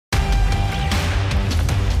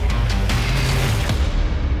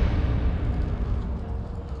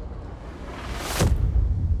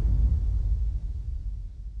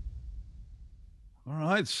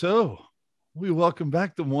right, so we welcome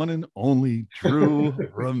back the one and only Drew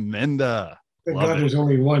Remenda. Thank Love God it. there's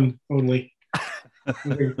only one only. I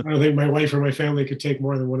don't think my wife or my family could take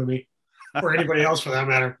more than one of me, or anybody else for that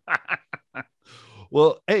matter.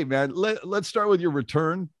 Well, hey man, let's start with your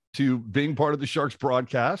return to being part of the Sharks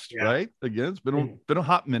broadcast, Yeah, right? Again, it's been a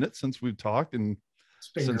hot minute since we've talked, and it's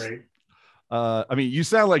been since great. I mean, you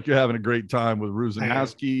sound like you're having a great time with I am.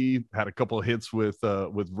 Ruzanaski. Had a couple of hits with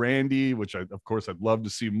Randy, which of course I'd love to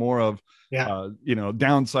see more of. Yeah.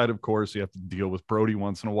 Downside, of course, you have to deal with Brody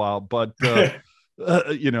once in a while. But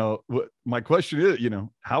my question is,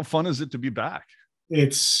 how fun is it to be back?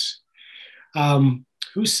 It's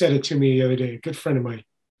who said it to me the other day? A good friend of mine.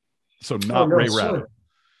 So Oh not no, Ray sorry. Ratto.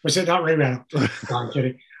 Was it not Ray Rattle? No, I'm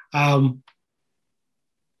kidding. Um,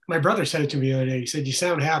 my brother said it to me the other day. He said, "You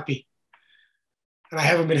sound happy," and I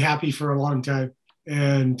haven't been happy for a long time.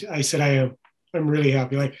 And I said, "I am. I'm really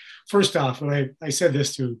happy." Like first off, when I said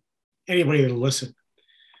this to anybody that'll listen,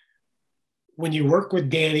 when you work with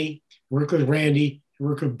Danny, work with Randy,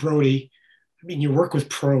 work with Brody, I mean, you work with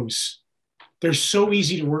pros. They're so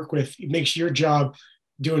easy to work with. It makes your job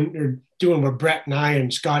doing what Brett and I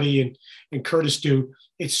and Scotty and Curtis do.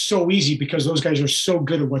 It's so easy because those guys are so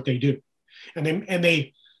good at what they do, and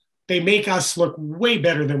they make us look way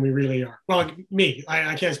better than we really are. Well, me,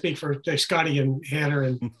 I can't speak for Scotty and Hannah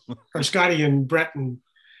and or Scotty and Brett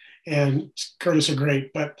and Curtis are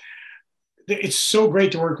great, but it's so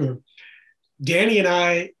great to work with them. Danny and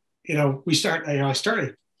I, I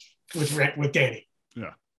started with Danny.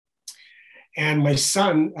 Yeah. And my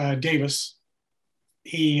son Davis,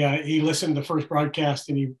 he listened to the first broadcast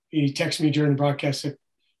and he texted me during the broadcast.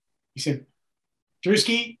 He said,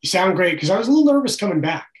 "Drewski, you sound great," because I was a little nervous coming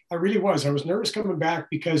back. I really was. I was nervous coming back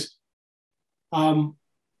because um,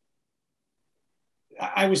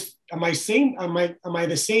 I was. Am I same? Am I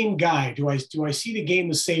the same guy? Do I see the game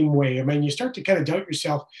the same way? I mean, you start to kind of doubt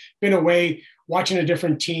yourself. Been away watching a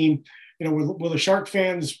different team. Will the Shark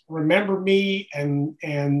fans remember me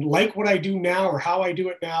and like what I do now or how I do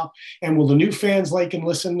it now? And will the new fans like and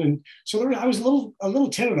listen? And so I was a little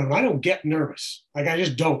tentative. I don't get nervous. Like I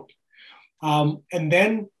just don't. And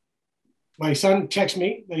then my son texted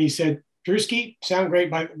me and he said, "Drewski, sound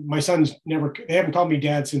great." My son's they haven't called me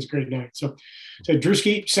dad since grade 9. So said,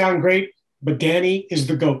 "Drewski, sound great, but Danny is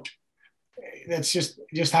the GOAT." That's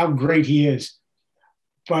just how great he is.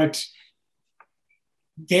 But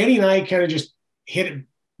Danny and I kind of just hit it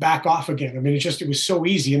back off again. I mean, it was so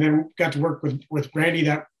easy. And then got to work with Randy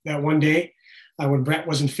that one day when Brett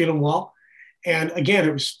wasn't feeling well. And again,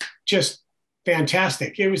 it was just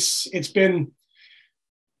fantastic. It's been,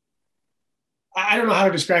 I don't know how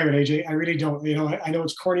to describe it, AJ. I really don't. I know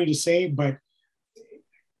it's corny to say, but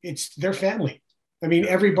it's their family. I mean,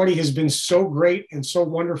 everybody has been so great and so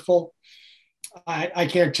wonderful. I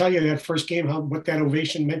can't tell you that first game what that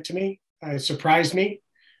ovation meant to me. It surprised me.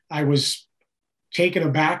 I was taken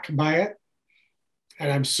aback by it,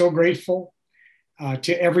 and I'm so grateful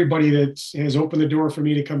to everybody that has opened the door for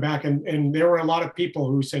me to come back. And there were a lot of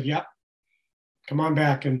people who said, "Yep, come on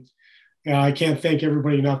back." And I can't thank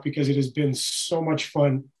everybody enough because it has been so much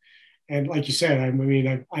fun. And like you said,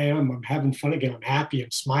 I'm having fun again. I'm happy.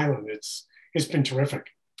 I'm smiling. It's been terrific.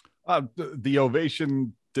 The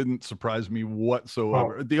ovation didn't surprise me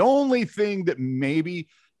whatsoever. Oh, The only thing that maybe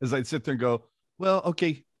is I'd sit there and go, well,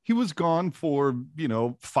 okay, he was gone for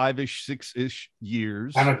 5-ish, 6-ish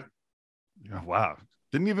years. haven't. Wow,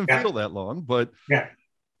 didn't even Yeah. feel that long, but Yeah.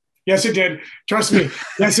 Yes, it did. Trust me.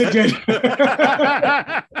 Yes, it did.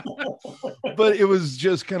 but it was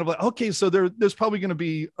just kind of like, okay, so there's probably going to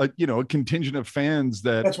be a contingent of fans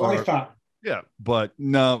that That's what I thought. yeah, but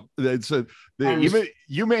no,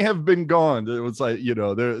 you may have been gone. It was like,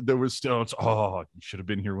 there was still, you should have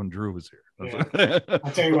been here when Drew was here. Yeah.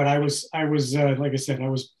 I'll tell you what, I was like I said,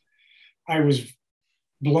 I was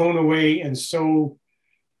blown away and so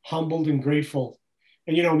humbled and grateful.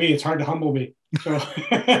 And you know me, it's hard to humble me. So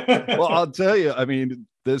Well, I'll tell you, I mean,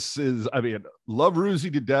 love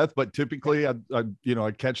Ruzi to death, but typically I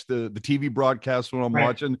catch the TV broadcast when I'm Right.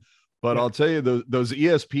 watching, but Yeah. I'll tell you those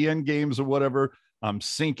ESPN games or whatever, I'm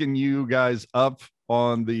syncing you guys up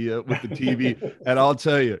on the with the TV. And I'll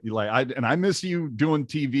tell you, I miss you doing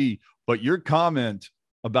TV, but your comment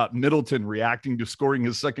about Middleton reacting to scoring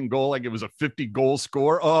his second goal like it was a 50-goal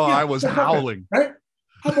score. Oh, yeah, I was howling. Right?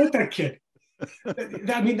 How about that kid?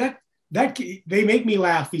 I mean, that they make me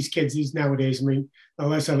laugh, these kids these nowadays. I mean,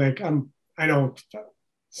 unless I know,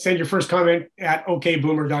 send your first comment at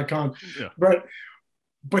okboomer.com. Yeah.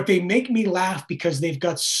 But they make me laugh because they've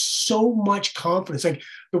got so much confidence. Like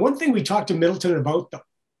the one thing we talked to Middleton about, though,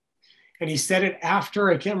 and he said it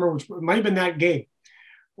after, I can't remember which, it might have been that game.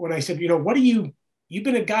 when I said, you've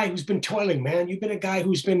been a guy who's been toiling, man. You've been a guy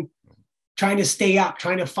who's been trying to stay up,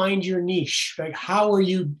 trying to find your niche. Like,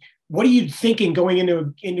 what are you thinking going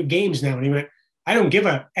into games now? And he went, I don't give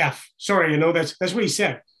a F. Sorry, that's what he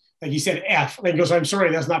said. Like, he said F. And he goes, I'm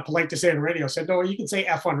sorry, that's not polite to say on radio. I said, no, you can say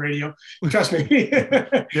F on radio. Trust me.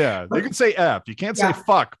 Yeah, you can say F. You can't say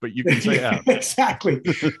fuck, but you can say F. Exactly.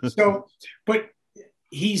 So, but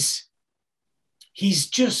he's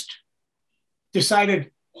just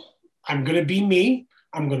decided, I'm going to be me.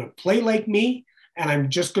 I'm going to play like me. And I'm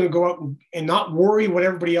just going to go out and not worry what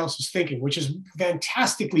everybody else is thinking, which is a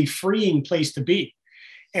fantastically freeing place to be.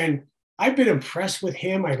 And I've been impressed with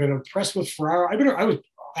him. I've been impressed with Ferraro. I was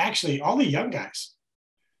actually all the young guys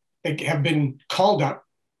that have been called up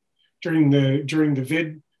during the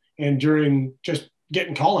vid and during just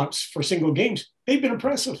getting call-ups for single games. They've been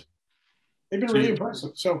impressive. They've been really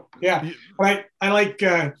impressive. So yeah, but I like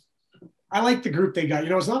the group they got.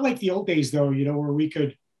 It's not like the old days though,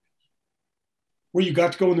 where you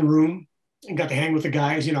got to go in the room and got to hang with the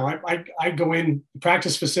guys. I'd go in the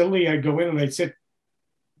practice facility. I'd go in and I'd sit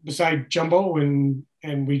beside Jumbo and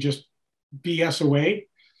we just BS away.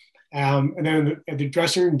 And then at the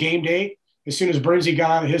dressing room game day, as soon as Burnsy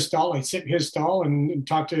got out of his stall, I'd sit in his stall and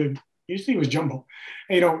talk to, usually it was Jumbo.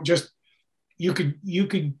 Just you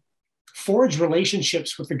could forge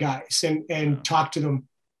relationships with the guys and talk to them.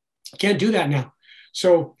 Can't do that now.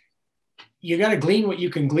 So you got to glean what you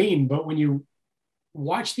can glean. But when you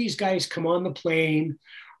watch these guys come on the plane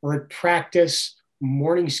or at practice,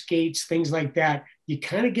 morning skates, things like that, you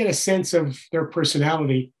kind of get a sense of their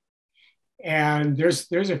personality. And there's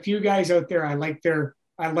a few guys out there. I like their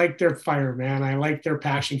fire, man. I like their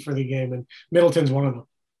passion for the game, and Middleton's one of them.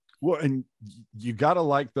 Well, and you got to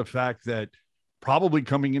like the fact that probably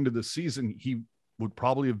coming into the season, he would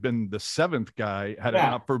probably have been the seventh guy had it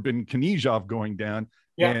not for been Knyzhov going down.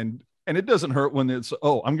 Yeah. And it doesn't hurt when it's,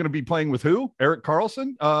 I'm going to be playing with who? Erik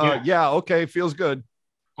Karlsson? Yeah. Okay. Feels good.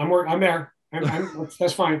 I'm there.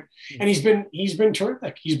 That's fine. And he's been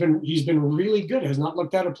terrific. He's been really good. Has not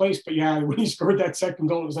looked out of place. But yeah, when he scored that second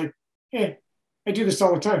goal, it was like, hey, I do this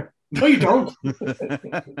all the time. No, you don't.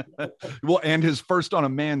 Well, and his first on a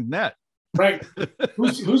manned net. Right.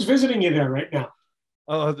 Who's visiting you there right now?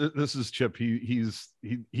 This is Chip.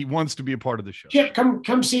 He wants to be a part of the show. Chip,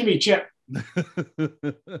 come see me, Chip.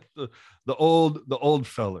 the old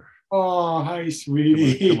feller. Oh, hi,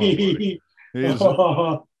 sweetie.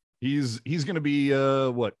 He's going to be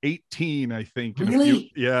 18, I think.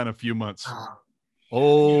 Really? In a few months.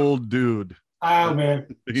 Old dude. Oh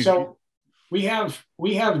man. So we have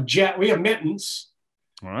Jeff. We have Mittens,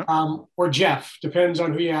 all right. Or Jeff, depends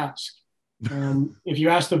on who you ask. If you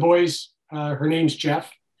ask the boys, her name's Jeff.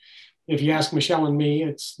 If you ask Michelle and me,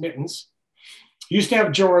 it's Mittens. Used to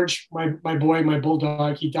have George, my boy, my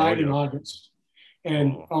bulldog. He died in August,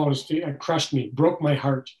 and it crushed me, broke my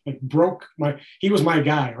heart. He was my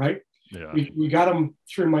guy, right? Yeah. We got him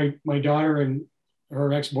through my daughter and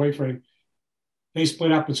her ex-boyfriend. They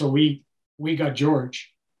split up, and so we got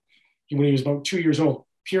George when he was about 2 years old.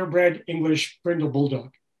 Purebred English brindle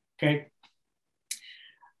bulldog. Okay,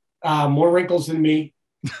 more wrinkles than me.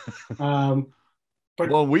 But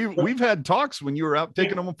well, we've had talks when you were out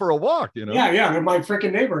taking them for a walk, Yeah, they're my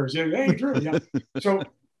freaking neighbors. Hey, Drew. Yeah. So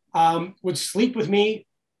would sleep with me,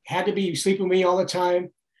 had to be sleeping with me all the time.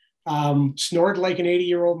 Snored like an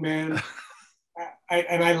 80-year-old man.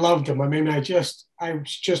 I loved him. I mean, I was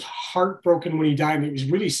just heartbroken when he died. And it was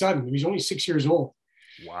really sudden. He was only 6 years old.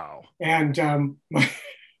 Wow. And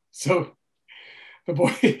so the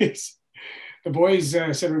boys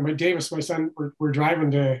said to me, Davis, my son, we're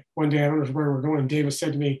driving to one day, I don't know where we're going. Davis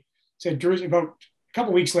said to me, Drewski, about a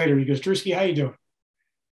couple of weeks later, he goes, Drewski, how you doing?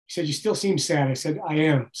 He said, you still seem sad. I said, I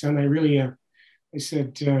am, son, I really am. I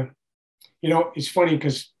said, it's funny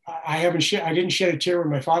because I didn't shed a tear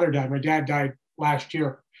when my father died. My dad died last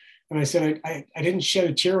year. And I said, I didn't shed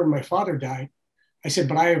a tear when my father died. I said,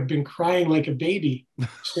 but I have been crying like a baby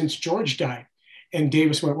since George died. And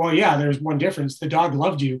Davis went, well, yeah, there's one difference. The dog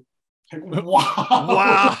loved you. Like,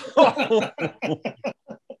 wow.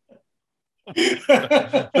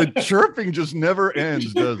 The chirping just never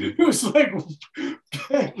ends, does it? It was like,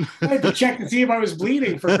 I had to check to see if I was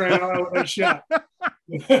bleeding for crying out loud with that shot.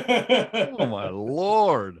 Oh, my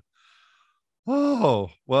Lord. Oh,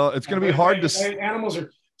 well, it's going to be hard to... Animals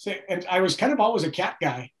are... And I was kind of always a cat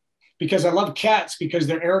guy because I love cats because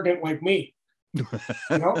they're arrogant like me.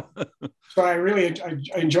 So I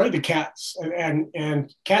enjoyed the cats,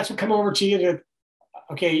 and cats would come over to you to,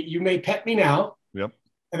 okay, you may pet me now. Yep.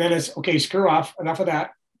 And then it's okay, screw off, enough of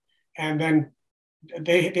that. And then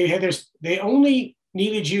they only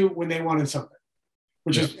needed you when they wanted something.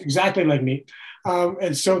 which is exactly like me.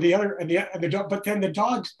 And so the other and the dog, but then the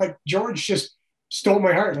dogs, like George, just stole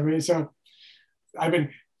my heart. I mean, so they've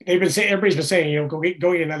been saying, everybody's been saying, go get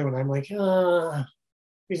another one. I'm like,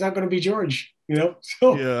 he's not going to be George,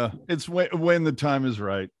 So yeah, it's when the time is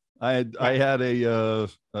right. I had an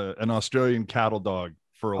Australian cattle dog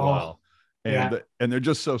for a while, and they're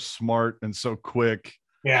just so smart and so quick.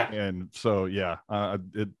 Yeah. And so,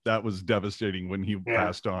 that was devastating when he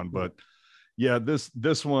passed on. But yeah,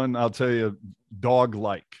 this one, I'll tell you, dog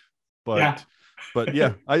like, but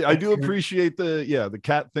yeah, I do appreciate the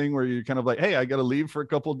cat thing where you're kind of like, hey, I got to leave for a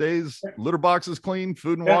couple of days. Litter box is clean,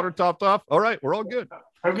 food and water topped off. All right, we're all good.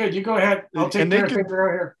 I'm good. You go ahead. I'll take care of things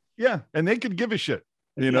around here. Yeah, and they could give a shit.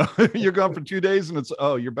 You're gone for 2 days and it's,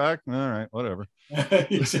 you're back. All right, whatever.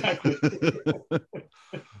 Exactly.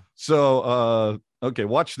 So, okay,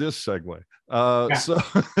 watch this segue. So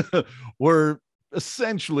we're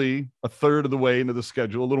essentially a third of the way into the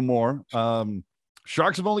schedule, a little more.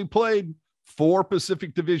 Sharks have only played 4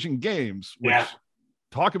 Pacific Division games, which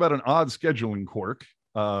talk about an odd scheduling quirk.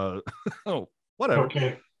 Whatever.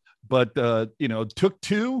 Okay. But, took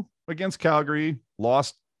 2 against Calgary,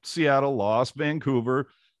 lost Seattle, lost Vancouver.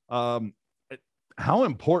 How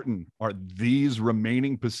important are these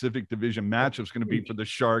remaining Pacific Division matchups going to be for the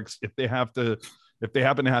Sharks if they happen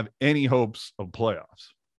to have any hopes of playoffs?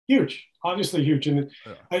 Huge, obviously huge. And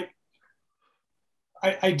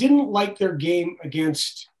I didn't like their game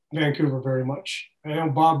against Vancouver very much. I know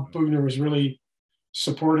Bob Boughner was really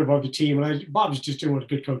supportive of the team, and Bob's just doing what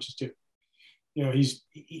good coaches do.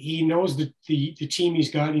 He knows the team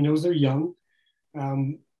he's got. He knows they're young,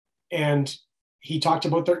 and he talked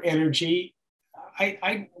about their energy.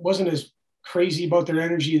 I wasn't as crazy about their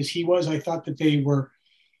energy as he was. I thought that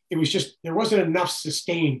it was just, there wasn't enough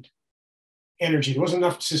sustained energy. There wasn't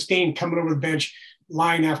enough sustained coming over the bench,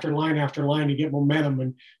 line after line after line to get momentum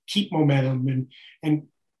and keep momentum and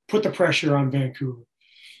put the pressure on Vancouver.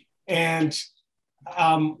 And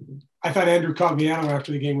I thought Andrew Cogliano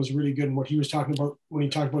after the game was really good in what he was talking about when he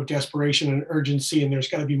talked about desperation and urgency, and there's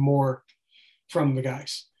got to be more from the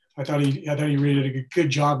guys. I thought he really did a good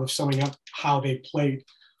job of summing up how they played.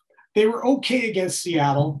 They were okay against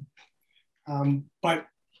Seattle, but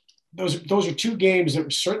those are 2 games that were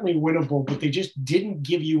certainly winnable, but they just didn't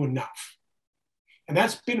give you enough. And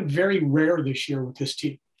that's been very rare this year with this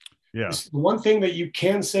team. Yeah. The one thing that you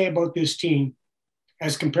can say about this team,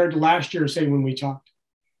 as compared to last year, say when we talked,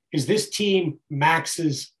 is this team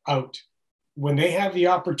maxes out. When they have the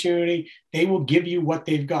opportunity, they will give you what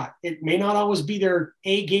they've got. It may not always be their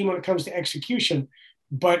A game when it comes to execution,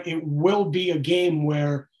 but it will be a game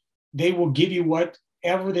where they will give you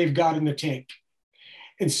whatever they've got in the tank.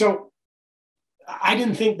 And so I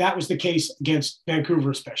didn't think that was the case against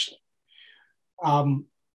Vancouver, especially.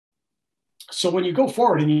 So when you go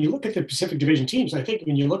forward and you look at the Pacific Division teams, I think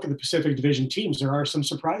when you look at the Pacific Division teams, there are some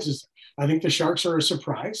surprises. I think the Sharks are a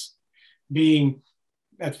surprise, being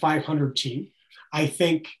at 500 team. I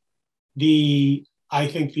think the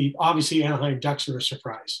obviously Anaheim Ducks are a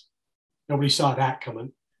surprise. Nobody saw that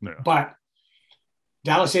coming. No. But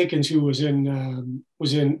Dallas Eakins, who was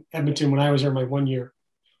in Edmonton when I was there my 1 year,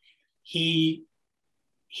 he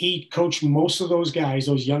coached most of those guys,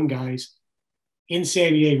 those young guys, in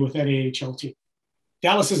San Diego with that AHL team.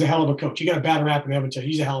 Dallas is a hell of a coach. You got a bad rap in Edmonton.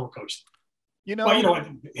 He's a hell of a coach. Well, you know what?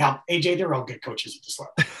 AJ, they're all good coaches at this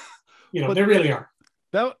level. They really are.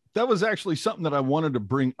 That was actually something that I wanted to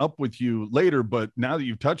bring up with you later, but now that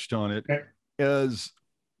you've touched on it, is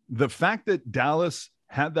the fact that Dallas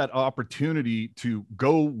had that opportunity to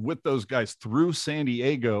go with those guys through San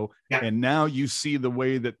Diego. Yeah. And now you see the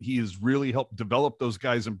way that he has really helped develop those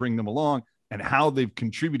guys and bring them along and how they've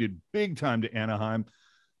contributed big time to Anaheim.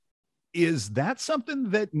 Is that something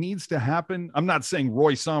that needs to happen? I'm not saying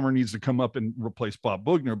Roy Sommer needs to come up and replace Bob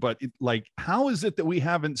Boughner, but how is it that we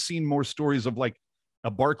haven't seen more stories of like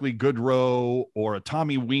a Barclay Goodrow or a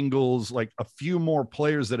Tommy Wingles, like a few more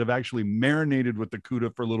players that have actually marinated with the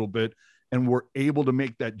CUDA for a little bit and were able to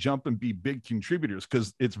make that jump and be big contributors?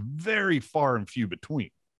 Because it's very far and few between.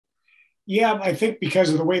 Yeah, I think because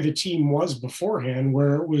of the way the team was beforehand,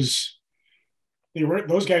 where it was,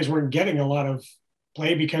 those guys weren't getting a lot of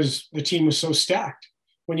play because the team was so stacked.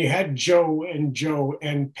 When you had Joe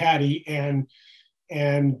and Patty and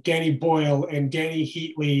Danny Boyle and Danny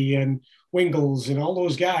Heatley and Wingles and all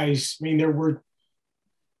those guys, I mean, there were,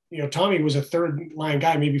 Tommy was a 3rd line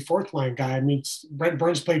guy, maybe 4th line guy. I mean, Brent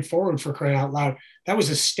Burns played forward, for crying out loud. That was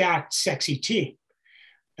a stacked, sexy team.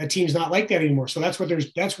 That team's not like that anymore. So that's what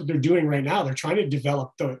they're doing right now. They're trying to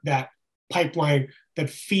develop that pipeline that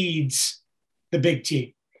feeds the big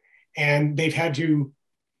team. And they've had to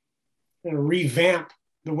revamp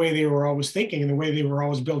the way they were always thinking and the way they were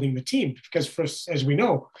always building the team. Because for, as we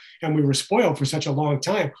know, and we were spoiled for such a long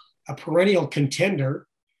time, a perennial contender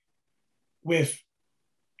with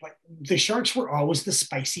like the Sharks were always the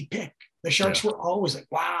spicy pick. The Sharks were always like,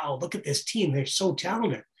 wow, look at this team. They're so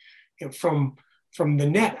talented. And from the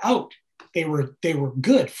net out, they were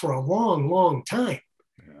good for a long, long time.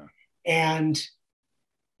 Yeah. And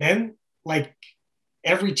then like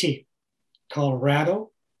every team,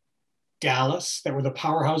 Colorado, Dallas, that were the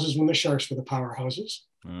powerhouses when the Sharks were the powerhouses.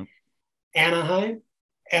 Mm. Anaheim,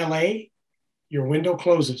 LA, your window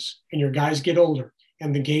closes and your guys get older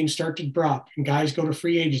and the games start to drop and guys go to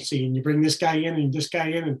free agency and you bring this guy in and this guy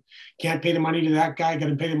in and can't pay the money to that guy, got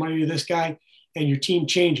to pay the money to this guy, and your team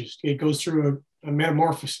changes. It goes through a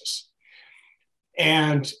metamorphosis.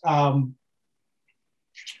 And I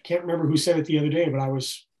can't remember who said it the other day, but I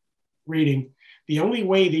was reading the only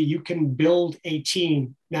way that you can build a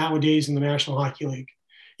team nowadays in the National Hockey League.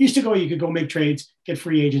 Used to go, you could go make trades, get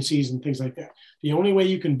free agencies and things like that. The only way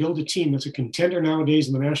you can build a team that's a contender nowadays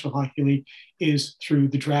in the National Hockey League is through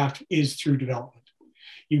the draft, is through development.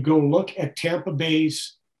 You go look at Tampa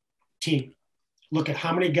Bay's team, look at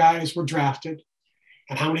how many guys were drafted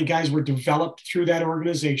and how many guys were developed through that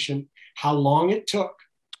organization, how long it took,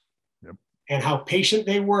 and how patient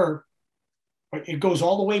they were. But it goes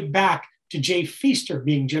all the way back to Jay Feaster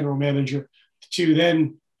being general manager, to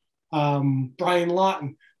then Brian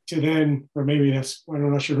Lawton, to then, or maybe that's,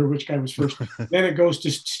 I'm not sure which guy was first. Then it goes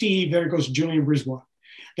to Steve, then it goes to Julian Brisebois.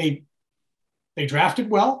 They drafted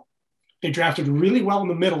well. They drafted really well in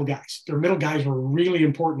the middle guys. Their middle guys were really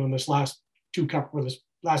important in this last cup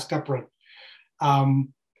run.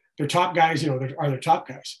 Their top guys, are their top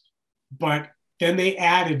guys. But then they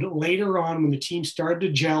added later on when the team started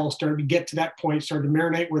to gel, started to get to that point, started to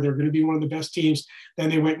marinate where they're going to be one of the best teams. Then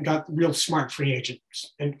they went and got real smart free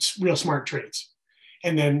agents and real smart trades.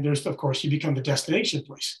 And then there's, of course, you become the destination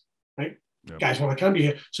place, right? Yep. Guys want to come to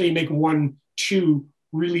you. So you make 1-2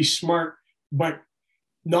 really smart, but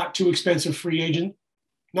not too expensive free agent,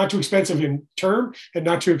 not too expensive in term and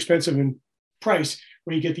not too expensive in price,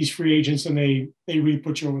 where you get these free agents and they really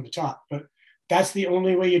put you over the top. But that's the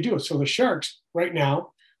only way you do it. So the Sharks right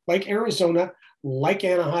now, like Arizona, like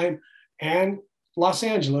Anaheim and Los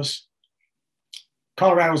Angeles,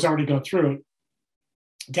 Colorado's already gone through it.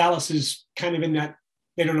 Dallas is kind of in that,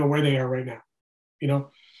 they don't know where they are right now.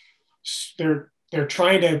 They're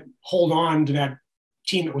trying to hold on to that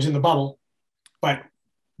team that was in the bubble, but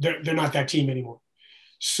they're not that team anymore.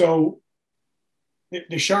 So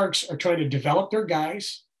the Sharks are trying to develop their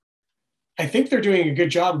guys. I think they're doing a good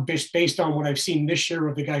job based on what I've seen this year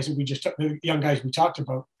of the guys that the young guys we talked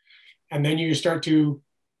about. And then you start to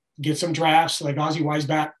get some drafts like Ozzy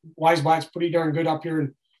Weisbat's pretty darn good up here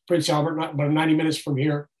in Prince Albert, about 90 minutes from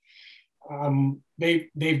here.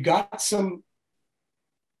 They've got some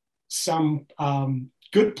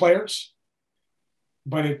good players,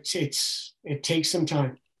 but it takes some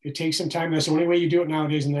time. It takes some time. That's the only way you do it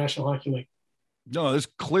nowadays in the National Hockey League. No, there's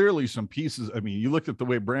clearly some pieces. I mean, you look at the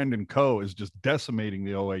way Brandon Coe is just decimating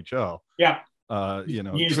the OHL. Yeah.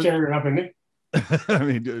 He's tearing it up, isn't he? I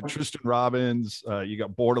mean, Tristan Robbins, you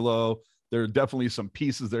got Bordeleau. There are definitely some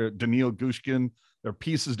pieces there. Daniil Gushkin, there are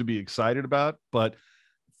pieces to be excited about, but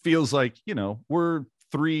feels like, we're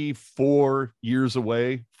 3-4 years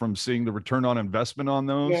away from seeing the return on investment on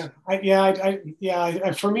those.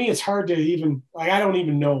 For me, it's hard to even, I don't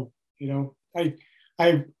even know,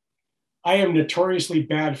 I am notoriously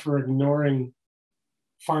bad for ignoring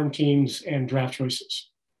farm teams and draft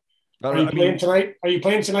choices. Are you playing tonight? Are you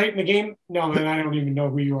playing tonight in the game? No, man, I don't even know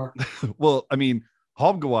who you are. Well, I mean,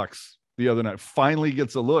 Hovgawaks the other night finally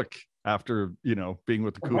gets a look after, being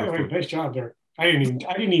with the Cougar. By the way, nice job there. I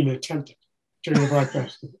didn't even attempt it during the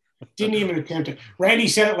broadcast. Didn't even attempt it. Randy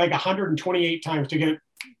said it like 128 times to get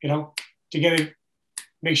it,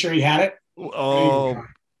 make sure he had it. Oh,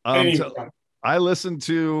 I listened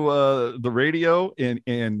to the radio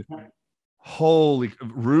and holy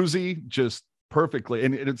Ruzi just perfectly.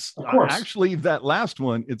 And it's actually that last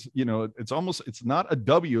one. It's, it's not a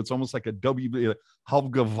W. It's almost like a W.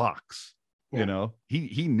 Hovgawaks.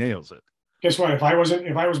 He nails it. Guess what? If I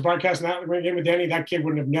was broadcasting that game with Danny, that kid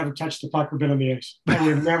would have never touched the puck or been on the ice. I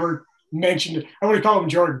would have never mentioned it. I would have called him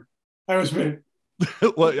Jordan. That was been.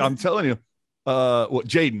 Well, I'm telling you,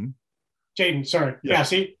 Jaden, sorry. Yeah,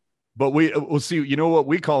 see. But we'll see. You know what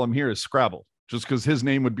we call him here is Scrabble, just because his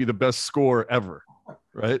name would be the best score ever,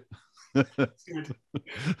 right?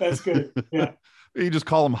 That's good. Yeah. You just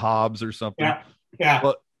call him Hobbs or something. Yeah.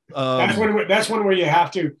 But that's one where you have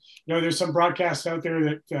to. There's some broadcasts out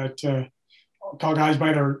there that call guys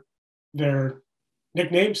by their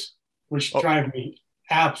nicknames. which drive me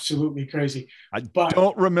absolutely crazy. But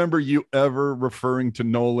don't remember you ever referring to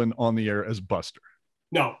Nolan on the air as Buster.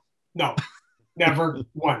 No, never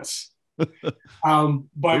once. But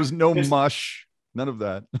there was no mush, none of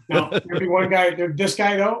that. No, there'd be one guy. This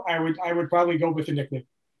guy though, I would probably go with the nickname.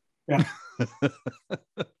 Yeah.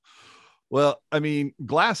 Well, I mean,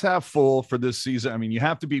 glass half full for this season. I mean, you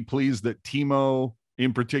have to be pleased that Timo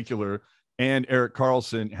in particular and Erik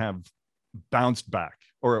Karlsson have bounced back,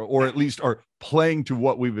 or at least are playing to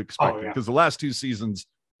what we've expected, because the last 2 seasons,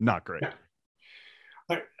 not great.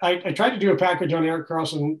 Yeah. I tried to do a package on Erik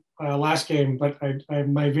Karlsson last game, but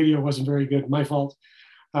my video wasn't very good. My fault.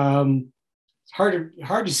 It's hard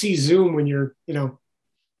to see Zoom when you're,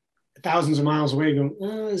 thousands of miles away going,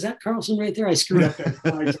 is that Karlsson right there? I screwed up there.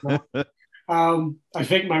 I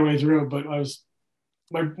faked my way through,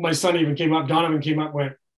 but my son even came up, Donovan came up,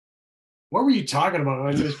 went, what were you talking about?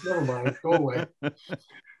 I just, never mind, go away.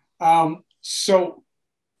 So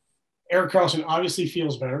Erik Karlsson obviously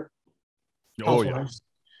feels better. Oh, yeah.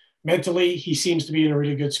 Mentally, he seems to be in a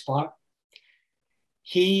really good spot.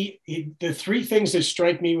 The 3 things that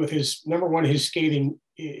strike me with his, number one, his skating,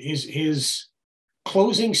 his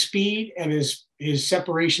closing speed and his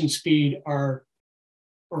separation speed or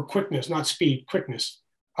quickness, not speed, quickness,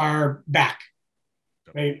 are back.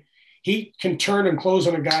 Right? He can turn and close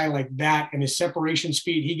on a guy like that, and his separation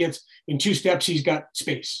speed, he gets in 2 steps, he's got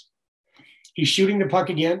space. He's shooting the puck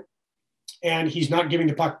again, and he's not giving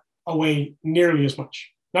the puck away nearly as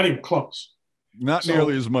much, not even close. Not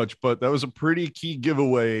nearly as much, but that was a pretty key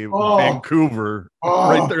giveaway. Vancouver,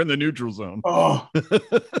 right there in the neutral zone. But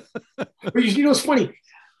it's funny.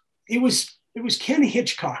 It was Ken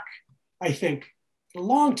Hitchcock, I think, a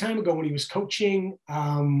long time ago when he was coaching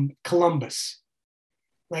Columbus.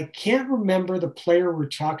 I can't remember the player we're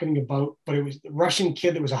talking about, but it was the Russian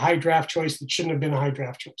kid that was a high draft choice that shouldn't have been a high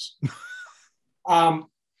draft choice.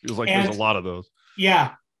 Feels like there's a lot of those.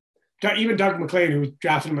 Yeah. Even Doug McLean, who was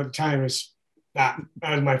drafting him at the time, that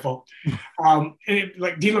was my fault.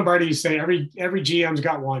 Like Dean Lombardi used to say, every GM's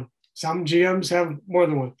got one. Some GMs have more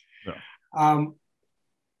than one. Yeah.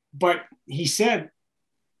 But he said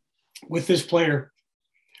with this player,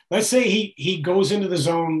 let's say he goes into the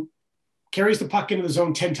zone, carries the puck into the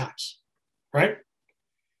zone 10 times, right?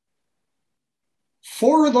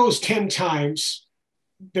 4 of those 10 times,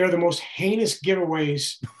 they're the most heinous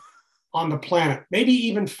giveaways on the planet, maybe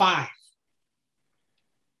even 5.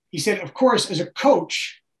 He said, of course, as a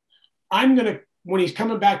coach, when he's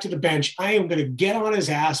coming back to the bench, I am going to get on his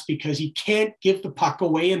ass because he can't give the puck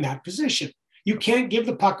away in that position. You can't give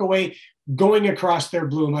the puck away going across their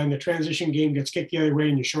blue line. The transition game gets kicked the other way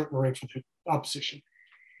and you shorten the rink for the opposition.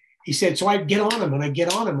 He said, so I get on him and I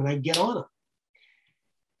get on him and I get on him.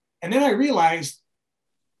 And then I realized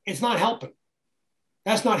it's not helping.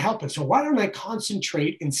 That's not helping. So why don't I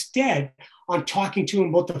concentrate instead on talking to him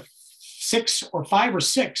about the 5 or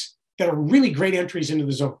 6 that are really great entries into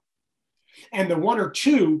the zone, and the 1 or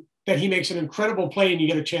 2 that he makes an incredible play and you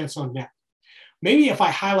get a chance on net. Maybe if I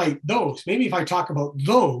highlight those, maybe if I talk about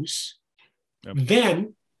those,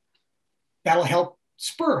 then that'll help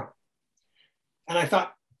spur him. And I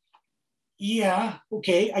thought, yeah,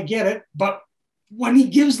 okay, I get it. But when he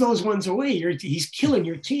gives those ones away, he's killing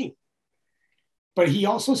your team. But he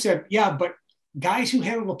also said, yeah, but guys who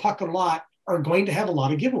handle the puck a lot are going to have a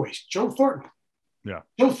lot of giveaways. Joe Thornton. Yeah.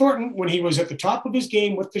 Joe Thornton, when he was at the top of his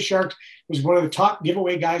game with the Sharks, was one of the top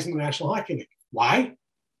giveaway guys in the National Hockey League. Why?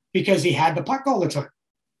 Because he had the puck all the time.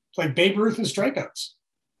 It's like Babe Ruth and strikeouts.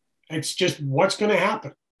 It's just what's going to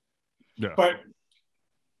happen. Yeah. But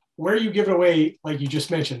where you give it away, like you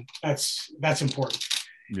just mentioned, that's important.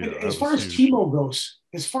 Yeah, as far as Timo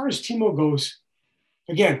goes,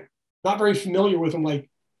 again, not very familiar with him like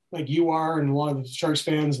you are, and a lot of the Sharks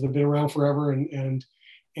fans that have been around forever, and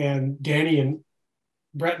Danny and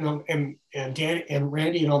Brett and Danny and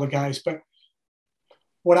Randy and all the guys. But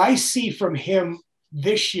what I see from him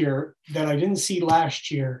this year that I didn't see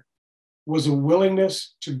last year was a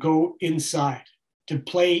willingness to go inside, to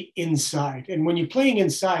play inside. And when you're playing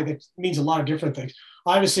inside, that means a lot of different things.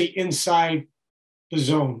 Obviously, inside the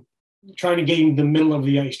zone, trying to gain the middle of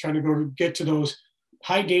the ice, trying to get to those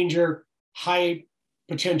high danger, high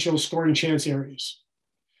potential scoring chance areas.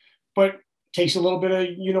 But it takes a little bit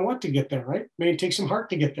of to get there, right? Maybe it takes some heart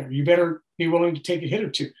to get there. You better be willing to take a hit or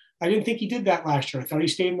 2. I didn't think he did that last year. I thought he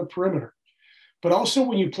stayed in the perimeter. But also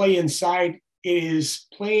when you play inside, it is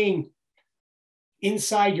playing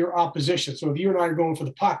inside your opposition. So if you and I are going for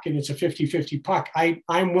the puck and it's a 50-50 puck,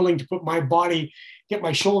 I'm willing to put my body, get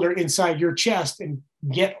my shoulder inside your chest and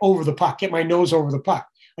get over the puck, get my nose over the puck.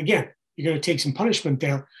 Again, you're going to take some punishment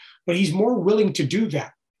there, but he's more willing to do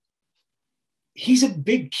that. he's a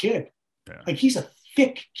big kid. Yeah. Like he's a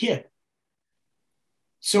thick kid.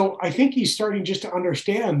 So I think he's starting just to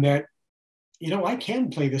understand that, I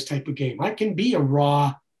can play this type of game. I can be a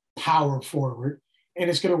raw power forward and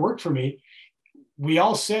it's going to work for me. We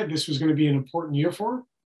all said this was going to be an important year for him.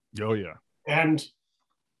 Oh yeah. And,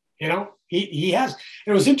 he has.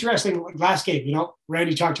 It was interesting last game,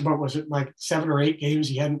 Randy talked about, was it like 7 or 8 games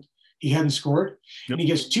he hadn't scored? Yep. And he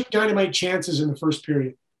gets 2 dynamite chances in the first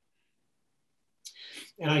period.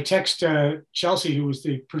 And I text Chelsea, who was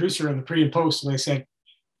the producer on the pre and post, and I said,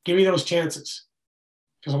 give me those chances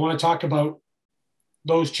because I want to talk about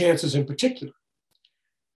those chances in particular.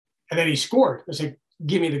 And then he scored. I said,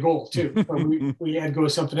 give me the goal too. But we had to go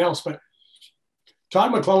with something else. But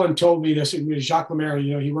Todd McClellan told me this. Jacques Lemaire,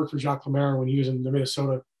 he worked for Jacques Lemaire when he was in the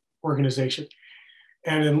Minnesota organization.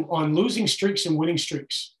 And on losing streaks and winning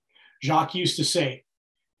streaks, Jacques used to say,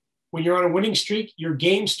 when you're on a winning streak, your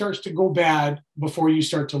game starts to go bad before you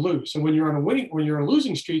start to lose. And when you're on a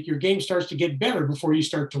losing streak, your game starts to get better before you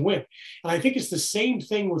start to win. And I think it's the same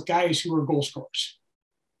thing with guys who are goal scorers.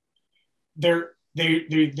 They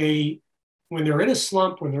when they're in a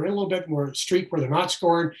slump, when they're in a little bit more streak where they're not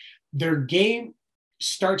scoring, their game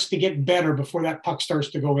starts to get better before that puck starts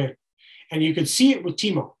to go in. And you could see it with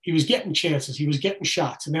Timo. He was getting chances, he was getting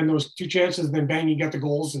shots, and then those 2 chances, and then bang, you got the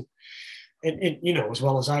goals. And as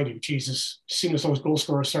well as I do, Jesus, as soon as those goal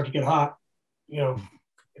scorers start to get hot,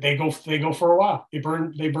 they go for a while. They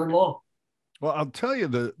burn long. Well, I'll tell you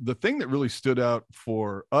the thing that really stood out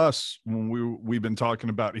for us when we've been talking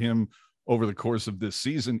about him over the course of this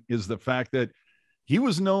season is the fact that he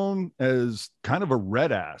was known as kind of a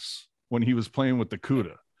red ass when he was playing with the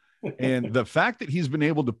CUDA. And the fact that he's been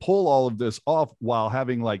able to pull all of this off while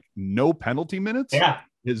having like no penalty minutes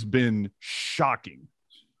has been shocking.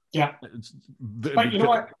 Yeah. But you know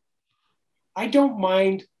what? I don't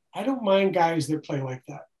mind guys that play like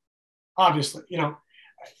that. Obviously,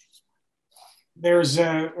 there's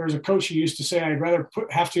a coach who used to say, I'd rather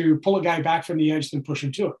have to pull a guy back from the edge than push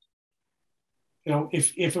him to it.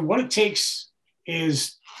 If what it takes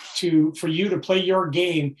is for you to play your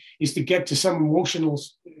game is to get to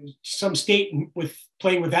some state with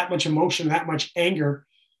playing with that much emotion, that much anger,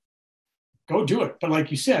 go do it. But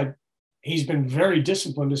like you said, he's been very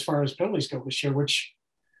disciplined as far as penalties go this year, which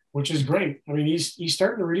is great. I mean, he's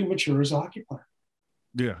starting to really mature as a hockey player.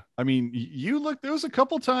 Yeah. I mean, there was a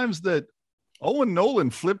couple times that Owen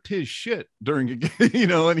Nolan flipped his shit during a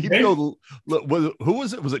game, and he'd go, who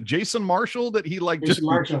was it? Was it Jason Marshall that he Jason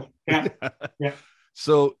Marshall. Yeah. Yeah.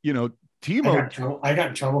 So, Timo. I got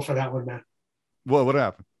in trouble for that one, man. Well, what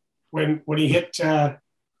happened? When he hit,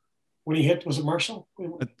 was it Marshall?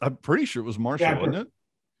 I'm pretty sure it was Marshall, wasn't it?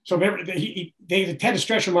 So remember, they had to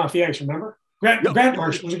stretch him off the ice, remember? Grant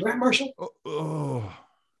Marshall. Was it Grant Marshall? Oh,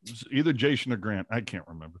 it was either Jason or Grant. I can't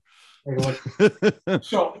remember.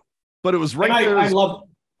 So, but it was right there.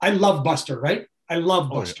 I love Buster, right? I love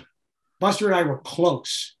Buster. Yeah. Buster and I were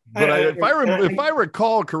close. But if I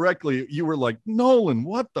recall correctly, you were like, Nolan,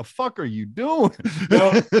 what the fuck are you doing?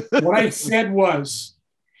 No, what I said was,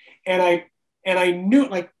 and I knew,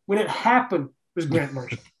 like, when it happened, it was Grant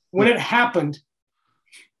Marshall. When it happened,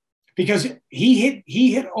 because he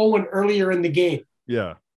hit Owen earlier in the game.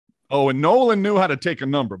 Yeah. Oh, and Nolan knew how to take a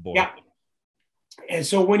number, boy. Yeah. And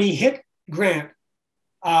so when he hit Grant,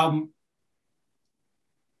 I'm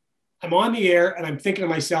on the air and I'm thinking to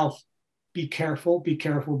myself, be careful, be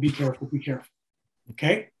careful, be careful, be careful.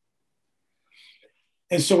 Okay.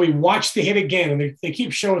 And so we watch the hit again and they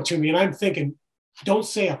keep showing it to me and I'm thinking, don't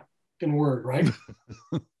say a fucking word, right?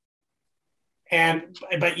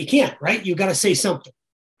 But you can't, right? You got to say something.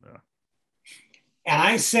 Yeah. And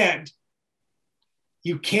I said,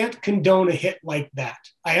 you can't condone a hit like that.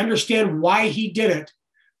 I understand why he did it,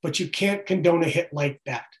 but you can't condone a hit like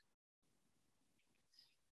that.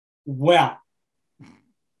 Well,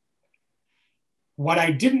 what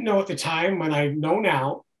I didn't know at the time, and I know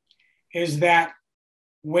now, is that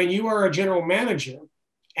when you are a general manager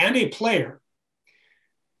and a player,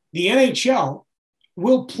 the NHL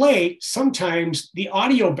will play sometimes the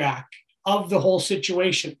audio back of the whole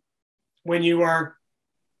situation when you are,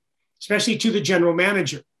 especially to the general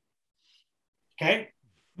manager. Okay?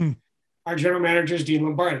 Our general manager is Dean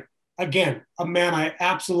Lombardi. Again, a man I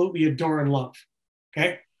absolutely adore and love.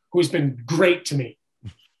 Okay? Who's been great to me.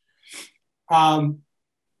 And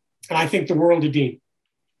I think the world of Dean.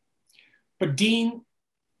 But Dean,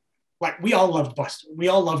 like, we all loved Buster. We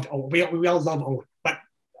all loved Owen. We all love Owen. But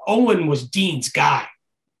Owen was Dean's guy.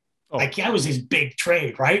 Oh. Like, that was his big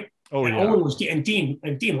trade, right? Oh, and yeah. Owen was, and Dean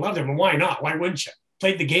loved him. And why not? Why wouldn't you?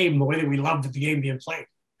 Played the game the way that we loved the game being played.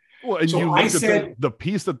 Well, and So you I look at said, the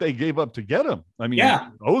piece that they gave up to get him. I mean, yeah,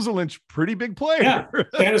 Ozolinsh, pretty big player. yeah,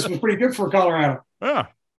 Dennis was pretty good for Colorado. Yeah.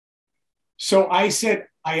 So I said,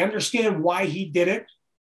 I understand why he did it,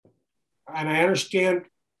 and I understand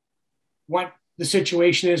what the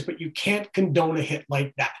situation is, but you can't condone a hit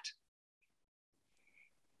like that.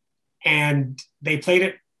 And they played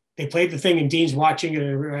it. They played the thing, and Dean's watching it.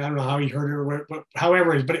 I don't know how he heard it or what,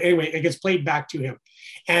 however it is, but anyway, it gets played back to him.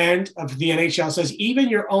 And the NHL says, even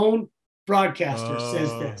your own broadcaster says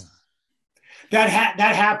this. That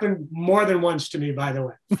happened more than once to me, by the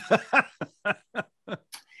way.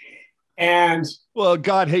 And well,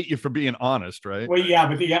 God hate you for being honest, right? Well, yeah,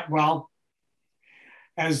 but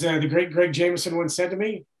as the great Greg Jameson once said to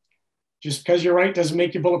me, just because you're right doesn't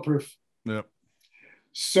make you bulletproof. Yep.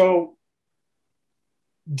 So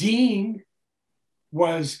Dean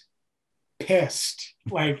was pissed,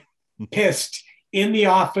 like pissed in the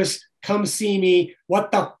office. Come see me.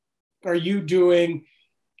 What the are you doing?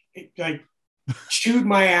 Like chewed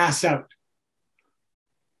my ass out.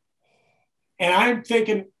 And I'm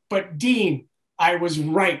thinking, but Dean, I was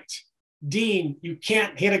right. Dean, you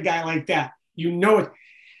can't hit a guy like that. You know it.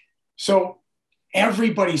 So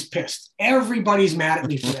everybody's pissed. Everybody's mad at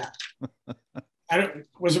me for that.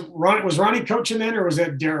 Was Ronnie coaching then, or was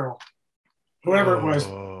that Daryl? Whoever it was.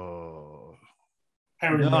 I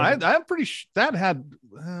don't know. I'm pretty sure that had.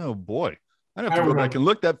 Oh boy, I'd have to go back and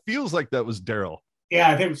look. That feels like that was Daryl. Yeah,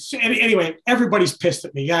 I think. Anyway, everybody's pissed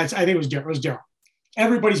at me. Yeah, I think it was Daryl. It was Daryl.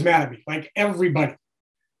 Everybody's mad at me, like everybody,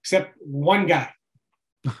 except one guy.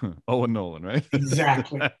 Owen Nolan, right?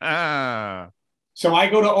 Exactly. So I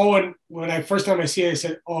go to Owen when first time I see it. I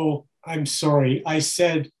said, "Oh, I'm sorry." I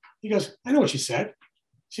said, he goes, "I know what you said." I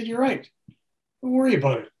said, "You're right. Don't worry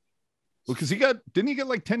about it." Well, because didn't he get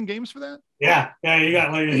like 10 games for that? Yeah, he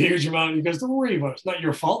got like a huge amount. He goes, "Don't worry about it. It's not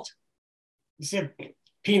your fault." He said,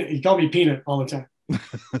 "Peanut." He called me Peanut all the time. He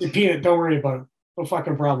said, "Peanut, don't worry about it. No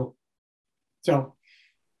fucking problem." So,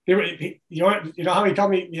 you know how he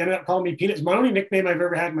called me? He ended up calling me Peanut. It's my only nickname I've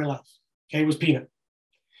ever had in my life. Okay, was Peanut.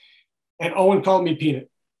 And Owen called me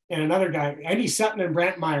Peanut. And another guy, Andy Sutton and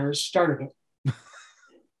Brant Myers, started it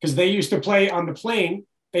because they used to play on the plane.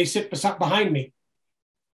 They sit behind me,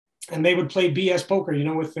 and they would play BS poker. You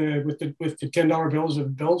know, with the $10 bills or the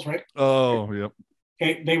bills, right? Oh, yep.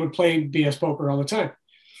 Okay, they would play BS poker all the time,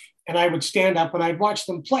 and I would stand up and I'd watch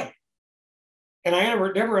them play. And I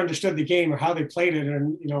never understood the game or how they played it,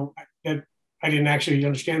 and that I didn't actually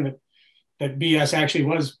understand that BS actually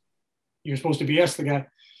was you're supposed to BS the guy.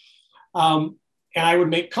 And I would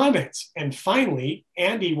make comments. And finally,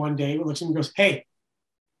 Andy one day looks at me and goes, "Hey,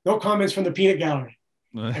 no comments from the Peanut Gallery."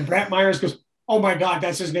 And Brant Myers goes, "Oh my God,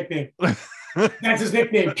 that's his nickname. That's his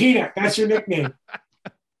nickname, Peanut. That's your nickname."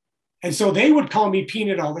 And so they would call me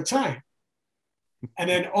Peanut all the time. And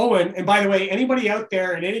then Owen, and by the way, anybody out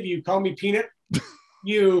there and any of you call me Peanut,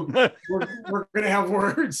 we're going to have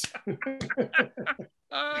words.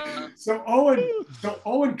 So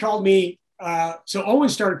Owen called me. So Owen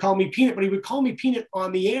started calling me Peanut, but he would call me Peanut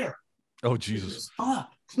on the air. Oh, Jesus.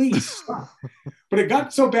 Stop, please stop. But it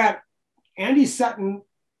got so bad. Andy Sutton,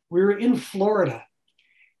 we were in Florida,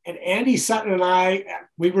 and Andy Sutton and I,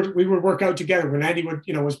 we would work out together when Andy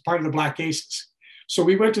was part of the Black Aces. So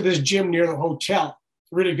we went to this gym near the hotel,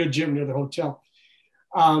 really good gym near the hotel.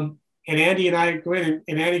 And Andy and I go in,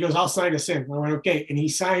 and Andy goes, "I'll sign us in." I went, "Okay." And he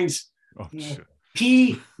signs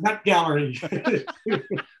P Nut Gallery.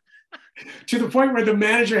 To the point where the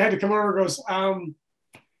manager had to come over and goes,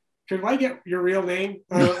 "Could I get your real name?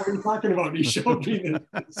 What are you talking about?" And he showed me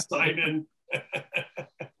the sign in.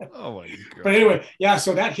 Oh my God. But anyway, yeah,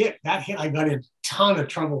 so that hit I got in a ton of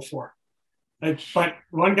trouble for. But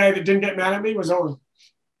one guy that didn't get mad at me was Owen.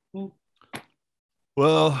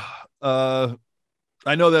 Well,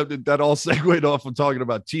 I know that all segued off of talking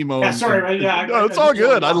about Timo. Yeah, sorry, right? Yeah, no, it's all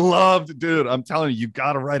good. I loved it, dude. I'm telling you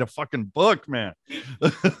got to write a fucking book, man.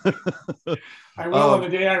 I will on the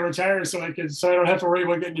day I retire, so I don't have to worry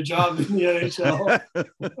about getting a job in the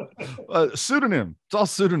NHL. Pseudonym. It's all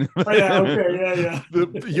pseudonym. Oh, yeah, okay, yeah.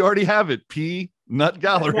 You already have it. P Nut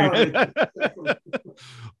Gallery.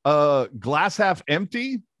 Glass half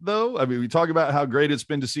empty, though. I mean, we talk about how great it's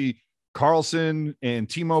been to see Carlson and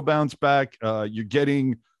Timo bounce back. You're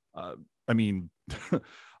getting, I mean,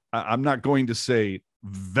 I'm not going to say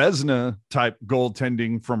Vezina type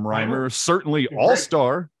goaltending from Reimer. Certainly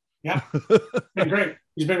all-star. Yeah, been great.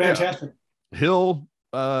 He's been fantastic. Yeah. Hill,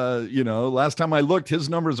 last time I looked, his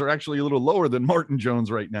numbers are actually a little lower than Martin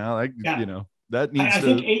Jones right now. That needs I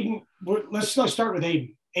think Aiden. Let's start with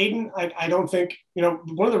Aiden. Aiden, I don't think,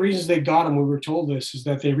 one of the reasons they got him, we were told this, is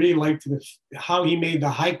that they really liked how he made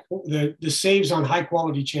the saves on high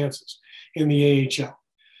quality chances in the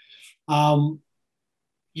AHL.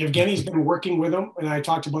 Yevgeny's been working with him, and I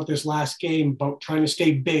talked about this last game about trying to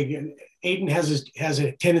stay big. And Aiden has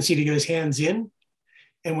a tendency to get his hands in,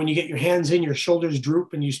 and when you get your hands in, your shoulders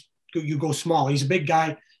droop and you go small. He's a big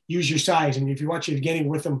guy. Use your size, and if you watch Yevgeny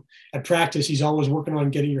with him at practice, he's always working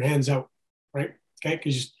on getting your hands out, right? Okay,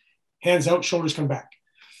 because hands out, shoulders come back,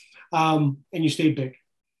 and you stay big.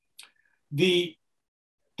 The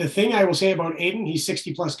thing I will say about Aiden, he's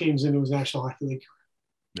 60 plus games into his National Hockey League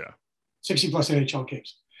career. Yeah. 60 plus NHL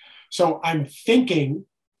games. So I'm thinking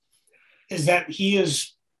is that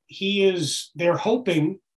they're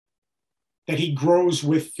hoping that he grows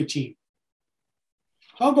with the team.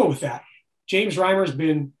 I'll go with that. James Reimer's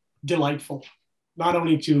been delightful, not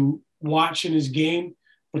only to watch in his game,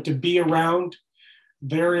 but to be around.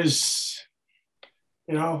 There is,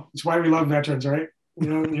 it's why we love veterans, right?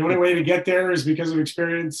 The only way to get there is because of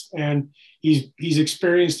experience, and he's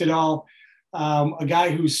experienced it all. A guy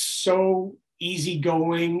who's so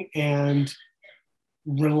easygoing and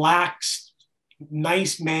relaxed,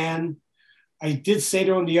 nice man. I did say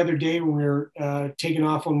to him the other day when we were taking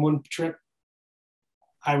off on one trip,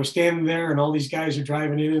 I was standing there and all these guys are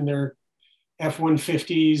driving in their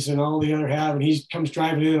F-150s and all the other have, and he comes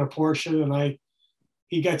driving in a Porsche, and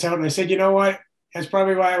he gets out and I said, you know what? That's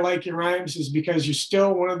probably why I like you, Rhymes, is because you're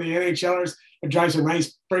still one of the NHLers that drives a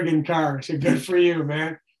nice friggin' car. I said, good for you,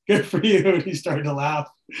 man. Good for you. And he started to laugh.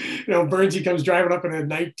 Burnsy comes driving up in a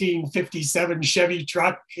 1957 Chevy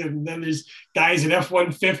truck, and then there's guys in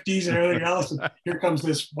F-150s and everything else. And here comes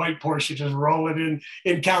this white Porsche just rolling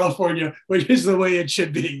in California, which is the way it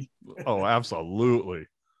should be. Oh, absolutely.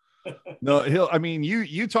 No,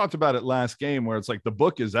 you talked about it last game where it's like the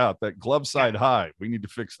book is out, that glove side high. We need to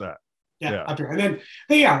fix that. Yeah. Up there. And then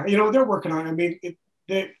they are, they're working on it.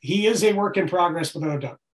 He is a work in progress without a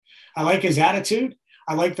doubt. I like his attitude.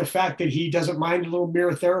 I like the fact that he doesn't mind a little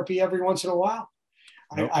mirror therapy every once in a while.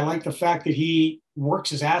 Nope. I like the fact that he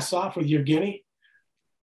works his ass off with Yevgeny.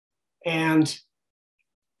 And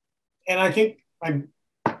I think that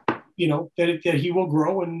he will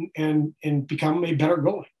grow and become a better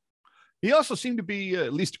goalie. He also seemed to be,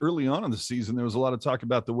 at least early on in the season, there was a lot of talk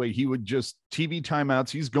about the way he would just TV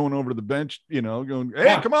timeouts. He's going over to the bench, going,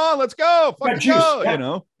 hey, come on, let's go. Fucking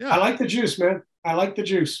go, Yeah. I like the juice, man. I like the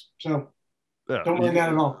juice. So don't mind that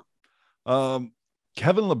at all.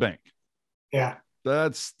 Kevin Labanc. Yeah.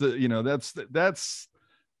 That's that's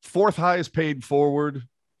fourth highest paid forward.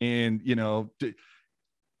 And,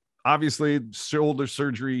 obviously shoulder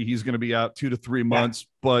surgery, he's going to be out 2 to 3 months,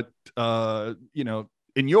 but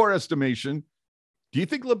in your estimation, do you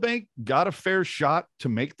think Labanc got a fair shot to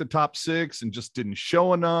make the top 6 and just didn't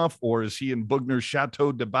show enough? Or is he in Bugner's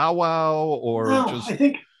Chateau de Bow Wow? I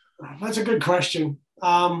think that's a good question.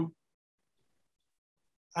 I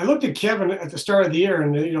looked at Kevin at the start of the year,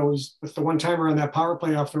 and it was with the one timer on that power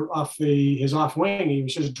play off his off wing. He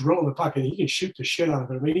was just drilling the puck, and he can shoot the shit out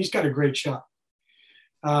of it. I mean, he's got a great shot.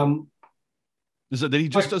 Is it that he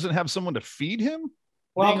just doesn't have someone to feed him?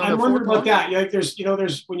 Well, I'm wondering about that.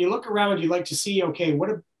 There's when you look around, you like to see, okay, what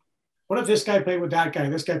if this guy played with that guy,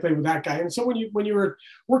 this guy played with that guy, and so when you were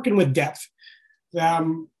working with depth,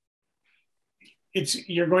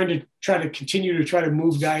 you're going to try to continue to try to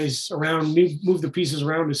move guys around, move the pieces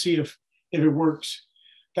around to see if it works.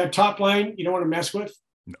 That top line, you don't want to mess with.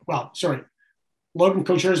 No. Well, sorry, Logan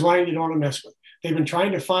Couture's line, you don't want to mess with. They've been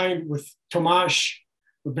trying to find with Tomash,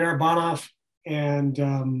 with Barabanov,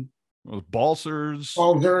 and Balsers.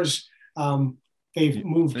 They've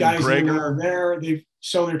moved guys in there.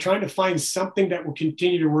 They're trying to find something that will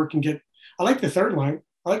continue to work and get. I like the third line.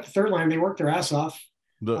 They work their ass off.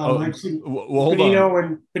 Benino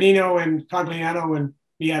and Cogliano and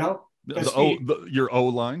Nieto. Your O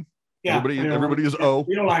line. Yeah, everybody is O.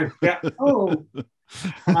 O line. Yeah. Oh.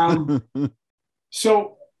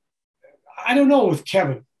 So I don't know with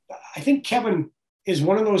Kevin. I think Kevin is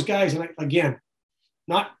one of those guys, and again,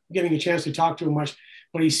 not getting a chance to talk to him much,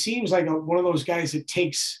 but he seems like one of those guys that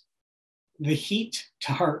takes the heat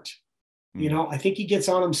to heart. I think he gets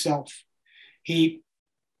on himself.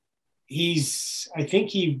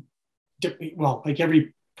 Like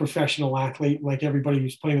every professional athlete, like everybody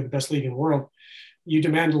who's playing in the best league in the world, you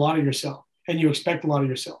demand a lot of yourself and you expect a lot of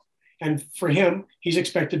yourself. And for him, he's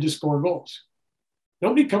expected to score goals.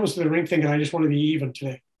 Nobody comes to the rink thinking, I just want to be even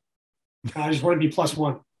today. I just want to be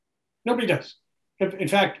 +1. Nobody does. In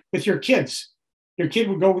fact, with your kids, your kid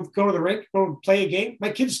would go to the rink, go play a game.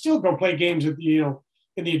 My kids still go play games in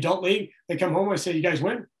the adult league. They come home, I say, you guys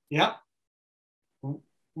win? Yeah.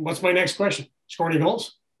 What's my next question? Score any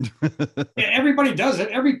goals? Everybody does it.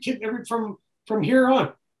 Every kid, from here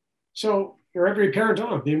on. So, or every parent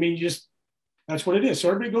on. I mean, that's what it is. So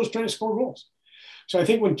everybody goes trying to score goals. So I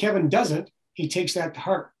think when Kevin doesn't, he takes that to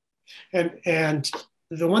heart. And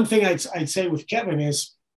the one thing I'd say with Kevin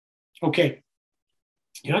is, okay,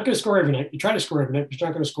 you're not going to score every night. You try to score every night, but you're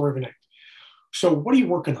not going to score every night. So what are you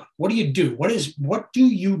working on? What do you do? What do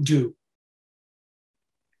you do?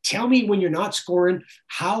 Tell me when you're not scoring,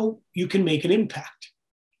 how you can make an impact.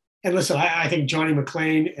 And listen, I think Johnny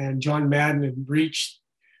McLean and John Madden and Breach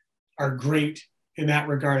are great in that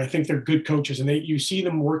regard. I think they're good coaches, and you see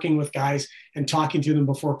them working with guys and talking to them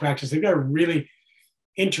before practice. They've got a really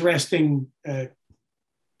interesting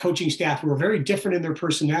coaching staff who are very different in their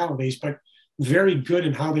personalities, but very good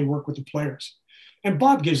in how they work with the players. And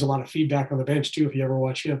Bob gives a lot of feedback on the bench too, if you ever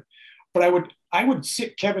watch him. But I would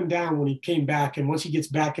sit Kevin down when he came back, and once he gets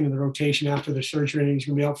back into the rotation after the surgery and he's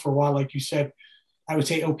going to be out for a while, like you said, I would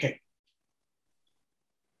say, okay,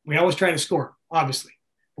 we always try to score, obviously.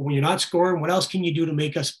 But when you're not scoring, what else can you do to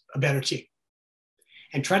make us a better team?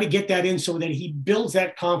 And try to get that in so that he builds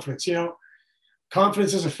that confidence. You know,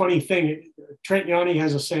 confidence is a funny thing. Trent Yawney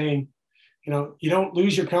has a saying, you know, you don't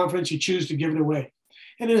lose your confidence, you choose to give it away.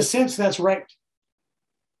 And in a sense, that's right.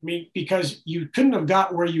 I mean, because you couldn't have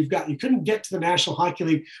got where you've got. You couldn't get to the National Hockey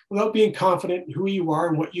League without being confident in who you are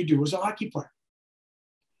and what you do as a hockey player.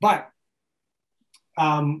 But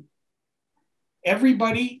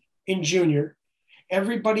everybody in junior,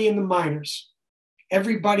 everybody in the minors,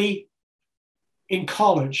 everybody in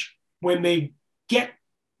college, when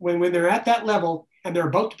they're at that level and they're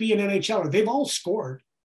about to be an NHLer, they've all scored.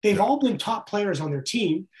 They've all been top players on their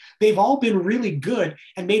team. They've all been really good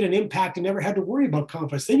and made an impact and never had to worry about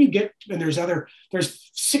confidence. Then you get, and there's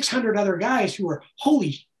 600 other guys who are,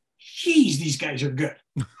 holy jeez, these guys are good.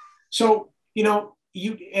 So, you know,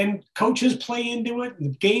 and coaches play into it,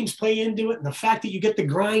 and the games play into it, and the fact that you get the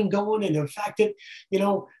grind going, and the fact that, you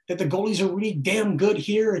know, that the goalies are really damn good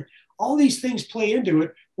here, and all these things play into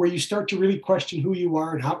it, where you start to really question who you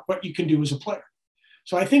are and what you can do as a player.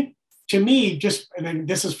 So I think, to me, and then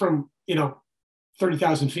this is from, you know,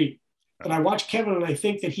 30,000 feet, but I watch Kevin and I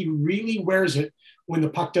think that he really wears it when the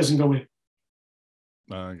puck doesn't go in.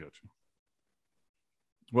 I got you.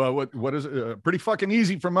 Well, what is it? Pretty fucking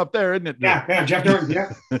easy from up there, isn't it? Drew? Yeah, Jeff Norton,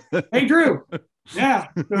 yeah. Hey, Drew. Yeah.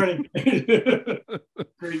 Great.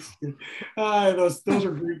 Those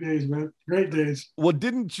are great days, man. Great days. Well,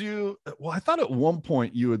 I thought at one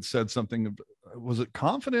point you had said something, was it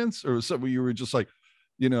confidence or something? You were just like,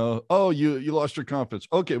 you know, oh, you lost your confidence.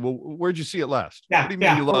 Okay, well, where'd you see it last? Yeah, what do you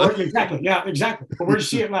mean you lost? Exactly. Yeah, exactly. But where'd you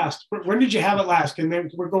see it last? When did you have it last? And then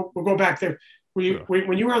we'll go back there. When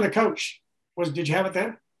you were on the coach, did you have it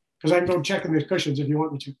then? Because I can go check in the cushions if you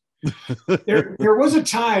want me to. There was a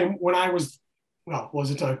time when I was, now,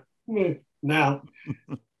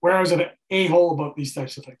 where I was an a-hole about these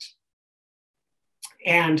types of things.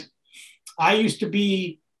 And I used to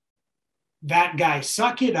be that guy.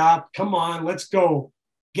 Suck it up. Come on, let's go.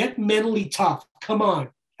 Get mentally tough. Come on.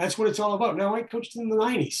 That's what it's all about. Now, I coached in the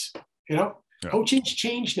 90s, you know. Yeah. Coaching's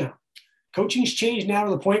changed now. Coaching's changed now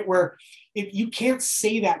to the point where you can't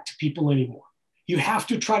say that to people anymore. You have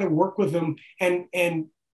to try to work with them and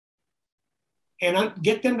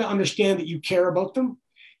get them to understand that you care about them.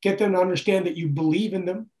 Get them to understand that you believe in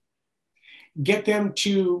them. Get them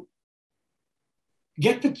to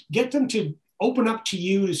open up to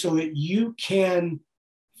you so that you can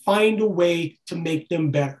find a way to make them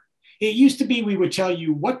better. It used to be we would tell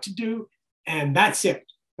you what to do, and that's it.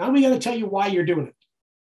 Now we got to tell you why you're doing it.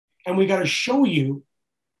 And we got to show you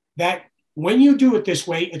that when you do it this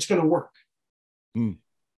way, it's going to work. Mm.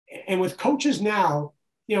 And with coaches now,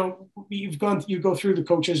 you know, you go through the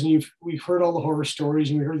coaches and we've heard all the horror stories,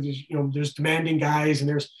 and we heard these, you know, there's demanding guys and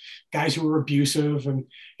there's guys who are abusive, and,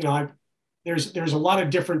 you know, there's a lot of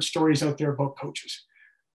different stories out there about coaches.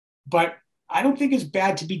 But I don't think it's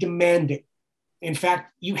bad to be demanding. In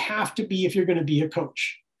fact, you have to be if you're going to be a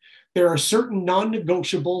coach. There are certain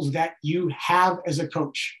non-negotiables that you have as a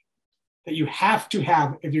coach, that you have to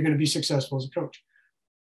have if you're going to be successful as a coach.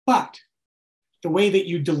 But the way that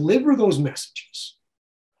you deliver those messages,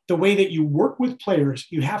 the way that you work with players,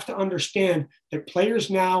 you have to understand that players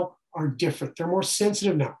now are different. They're more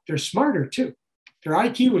sensitive now. They're smarter too. Their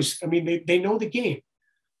IQ is, they know the game.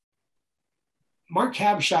 Mark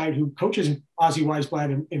Habscheid, who coaches Ozzy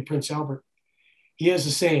Weisblad in Prince Albert, he has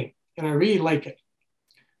a saying, and I really like it,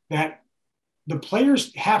 that the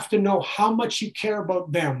players have to know how much you care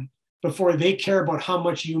about them before they care about how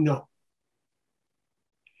much you know.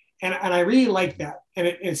 And I really like that. And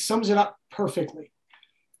it sums it up perfectly.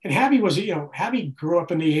 And Habby was, Habby grew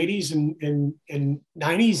up in the 80s and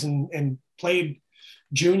 90s and played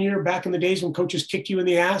junior back in the days when coaches kicked you in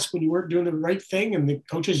the ass when you weren't doing the right thing and the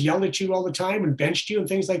coaches yelled at you all the time and benched you and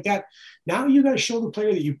things like that. Now you got to show the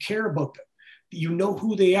player that you care about them. You know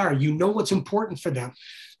who they are. You know what's important for them.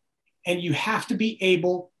 And you have to be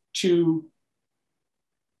able to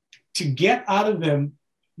get out of them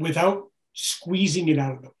without squeezing it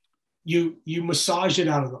out of them. You massage it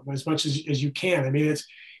out of them as much as you can. I mean,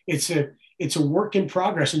 it's a work in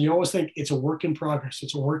progress. And you always think it's a work in progress.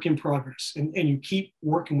 It's a work in progress. And you keep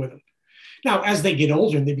working with them. Now, as they get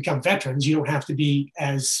older and they become veterans, you don't have to be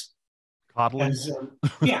as coddling.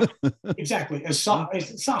 Yeah, exactly. As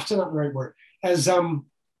soft's not the right word. As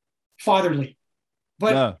fatherly.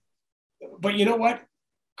 But you know what?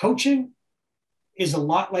 Coaching is a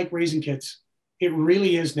lot like raising kids. It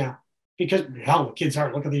really is now. Because hell, the kids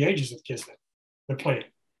aren't. Look at the ages of the kids that they're playing.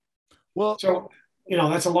 Well, so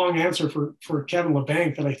that's a long answer for Kevin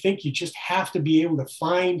Labanc, that I think you just have to be able to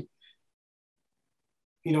find,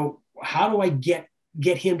 how do I get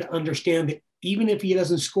him to understand that even if he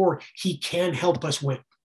doesn't score, he can help us win.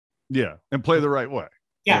 Yeah, and play the right way.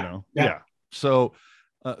 Yeah. Yeah. So,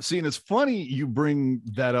 see, and it's funny you bring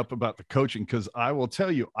that up about the coaching, because I will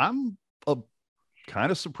tell you, I'm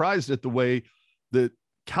kind of surprised at the way that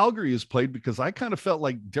Calgary is played, because I kind of felt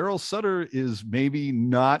like Daryl Sutter is maybe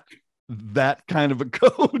not that kind of a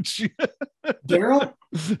coach. Daryl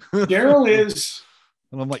is,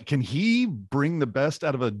 and I'm like, can he bring the best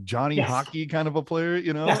out of a Johnny Hockey kind of a player?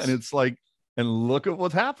 Yes. And it's like, and look at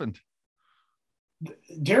what's happened.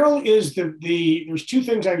 Daryl is there's two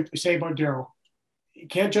things I say about Daryl. You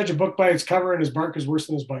can't judge a book by its cover, and his bark is worse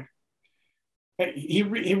than his bite. He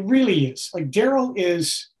really is. Like, Daryl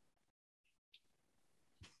is.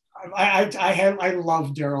 I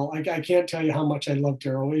love Daryl. I can't tell you how much I love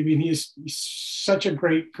Daryl. I mean, he's such a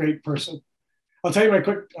great person. I'll tell you my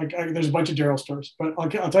quick. There's a bunch of Daryl stories, but I'll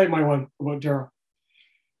tell you my one about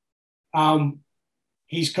Daryl.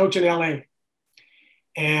 He's coaching LA,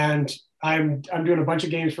 and I'm doing a bunch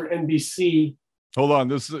of games for NBC. Hold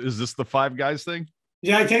on, is this the Five Guys thing?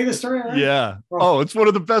 Did I tell you the story already? Yeah. Oh, it's one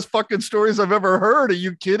of the best fucking stories I've ever heard. Are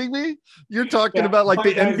you kidding me? You're talking about like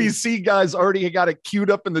the NBC guys already got it queued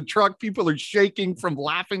up in the truck. People are shaking from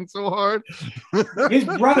laughing so hard. His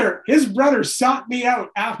brother sought me out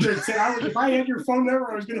after and said, if I had your phone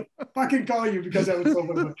number, I was going to fucking call you, because I was so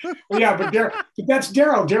funny. But that's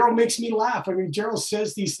Daryl. Daryl makes me laugh. I mean, Daryl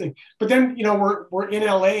says these things. But then, we're in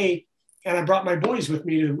LA, and I brought my boys with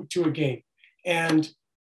me to a game. And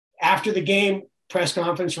after the game, press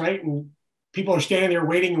conference, right? And people are standing there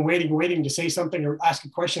waiting to say something or ask a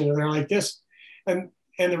question, and they're like this. And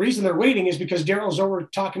the reason they're waiting is because Daryl's over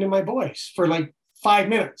talking to my boys for like 5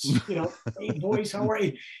 minutes. Hey boys, how are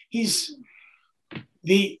you?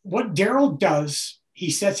 What Daryl does,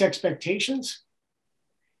 he sets expectations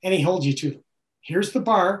and he holds you to them. Here's the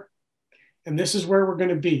bar, and this is where we're going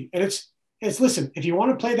to be. And it's listen, if you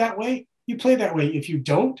want to play that way, you play that way. If you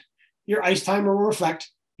don't, your ice time will reflect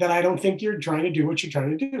that I don't think you're trying to do what you're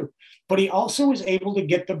trying to do. But he also is able to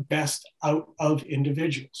get the best out of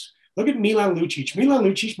individuals. Look at Milan Lucic. Milan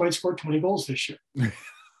Lucic might score 20 goals this year.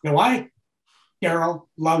 Now, why? Daryl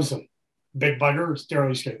loves him. Big bugger.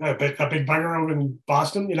 Daryl's a big bugger over in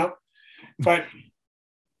Boston, But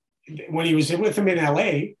when he was with him in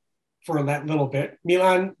LA for that little bit,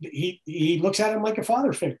 Milan, he looks at him like a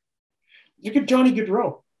father figure. Look at Johnny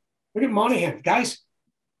Gaudreau. Look at Monahan. Guys,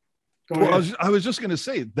 well, I was just going to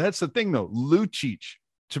say, that's the thing, though. Lucic,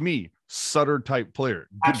 to me, Sutter type player.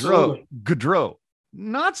 Gaudreau,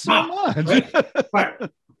 not so much. Right?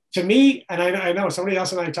 But to me, and I know somebody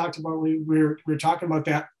else and I talked about, we were talking about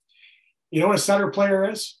that. You know what a Sutter player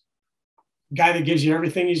is? A guy that gives you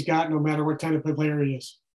everything he's got, no matter what kind of player he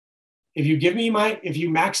is. If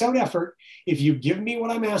you max out effort, if you give me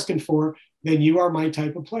what I'm asking for, then you are my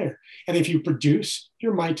type of player. And if you produce,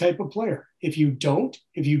 you're my type of player. If you don't,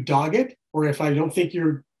 if you dog it, or if I don't think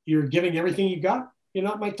you're giving everything you got, you're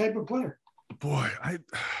not my type of player. Boy, I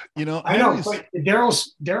know. But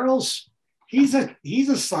Daryl's he's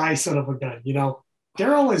a sly son of a gun.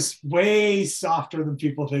 Daryl is way softer than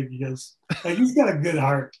people think he is. Like, he's got a good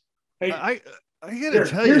heart. I gotta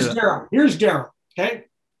tell you. Here's Daryl. Okay.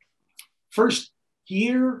 First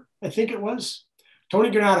year, I think it was, Tony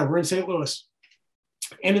Granato, we're in St. Louis.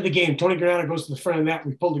 End of the game, Tony Granato goes to the front of the net.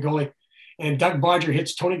 We pulled the goalie, and Doug Bodger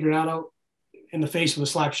hits Tony Granato in the face with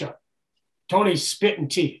a slap shot. Tony's spitting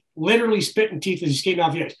teeth, literally spitting teeth as he's skating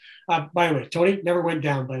off the ice. By the way, Tony never went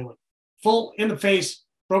down, by the way. Full in the face,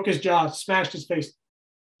 broke his jaw, smashed his face,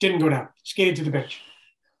 didn't go down, skated to the bench.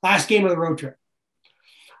 Last game of the road trip.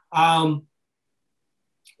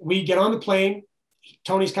 we get on the plane.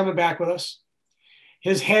 Tony's coming back with us.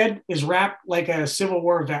 His head is wrapped like a Civil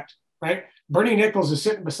War vet, right? Bernie Nichols is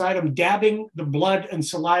sitting beside him, dabbing the blood and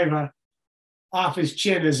saliva off his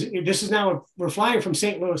chin. We're flying from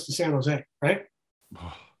St. Louis to San Jose, right?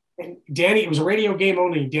 And Danny, it was a radio game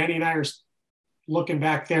only. Danny and I are looking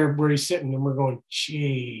back there where he's sitting, and we're going,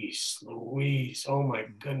 "Jeez, Louise, oh my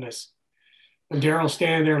goodness." And Daryl's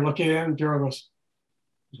standing there looking at him. Daryl goes,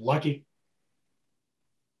 "Lucky."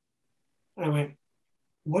 And I went,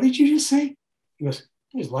 "What did you just say?" He goes,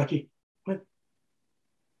 "He was lucky." But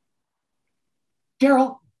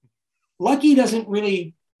Daryl, lucky doesn't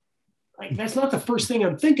really, like, that's not the first thing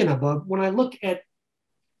I'm thinking of when I look at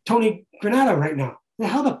Tony Granato right now.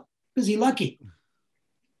 How the is he lucky?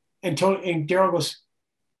 And Daryl goes,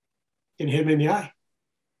 "Didn't hit him in the eye."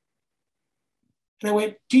 And I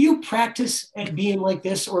went, "Do you practice at being like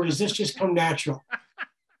this, or does this just come natural?"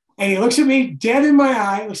 And he looks at me dead in my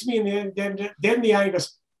eye, looks at me dead in the eye, and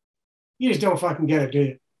goes, "You just don't fucking get it, do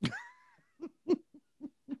you?"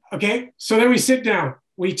 Okay, so then we sit down,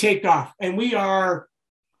 we take off, and we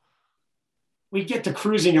get to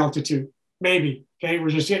cruising altitude, maybe. Okay, we're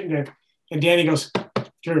just sitting there. And Danny goes,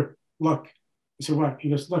 "Drew, look." I said, "What?" He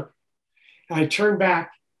goes, "Look." And I turn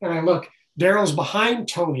back and I look. Daryl's behind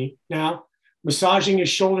Tony now, massaging his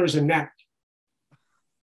shoulders and neck.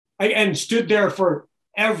 And stood there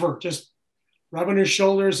forever, just rubbing his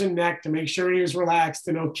shoulders and neck to make sure he was relaxed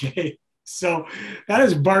and okay. So that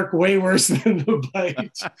is bark way worse than the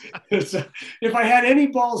bite. So if I had any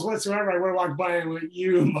balls whatsoever, I would have walked by and went,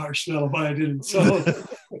 "You marshmallow," but I didn't. So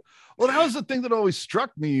well, that was the thing that always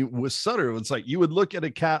struck me with Sutter. It's like you would look at a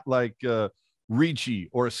cat like Ricci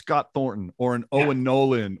or a Scott Thornton or an Owen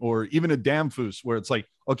Nolan or even a Damphus, where it's like,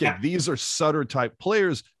 okay, these are Sutter type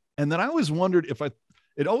players. And then I always wondered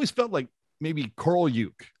it always felt like maybe Carl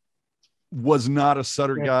Uke was not a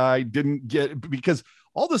Sutter guy, didn't get, because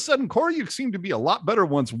all of a sudden Carl Uke seemed to be a lot better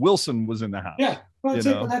once Wilson was in the house. Yeah, well,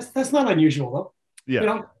 that's not unusual though.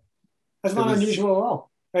 Yeah, that's not unusual at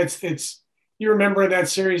all. It's you remember that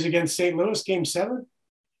series against St. Louis, Game 7?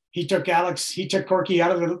 He took Corky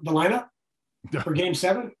out of the lineup for Game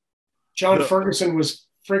 7. John Ferguson was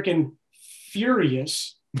freaking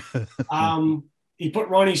furious. He put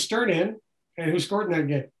Ronnie Stern in, and who scored in that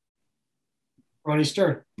game? Ronnie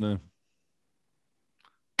Stern. No.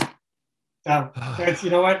 That's,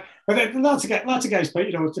 you know what? But lots of guys play.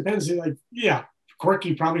 It depends. Like,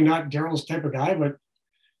 Corky probably not Daryl's type of guy, but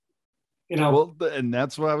Well, and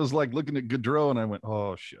that's why I was like looking at Gaudreau, and I went,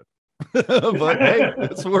 "Oh shit!" But hey,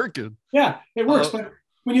 it's working. Yeah, it works. But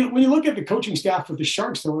when you look at the coaching staff with the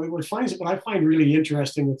Sharks, though, what I find really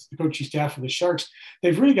interesting with the coaching staff of the Sharks,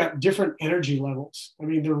 they've really got different energy levels. I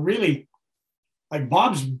mean, they're really, like,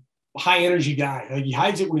 Bob's a high energy guy. Like, he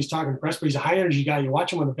hides it when he's talking to press, but he's a high energy guy. You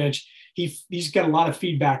watch him on the bench, he's got a lot of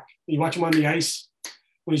feedback. You watch him on the ice,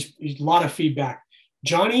 he's a lot of feedback.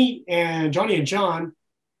 Johnny and John,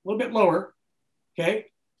 a little bit lower. Okay.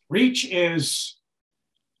 Reach is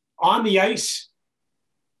on the ice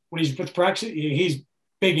when he's with practice. He's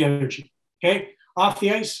big energy. Okay. Off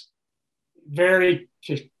the ice, very,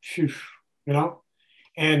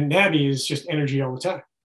 and Nabby is just energy all the time.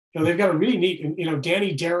 They've got a really neat,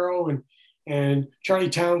 Danny Darrow and Charlie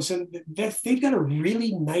Townsend. They've got a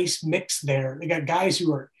really nice mix there. They got guys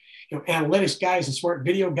who are, analytics guys and smart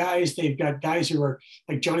video guys. They've got guys who are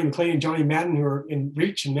like Johnny McLean and Johnny Madden, who are in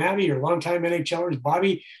Reach and Nabby, or longtime NHLers.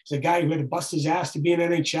 Bobby is a guy who had to bust his ass to be an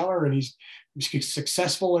NHLer, and he's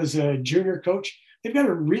successful as a junior coach. They've got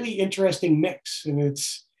a really interesting mix, and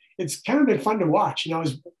it's kind of been fun to watch.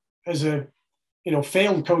 As a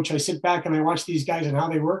failed coach, I sit back and I watch these guys and how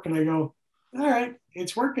they work, and I go, all right,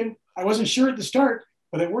 it's working. I wasn't sure at the start,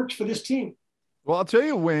 but it worked for this team. Well, I'll tell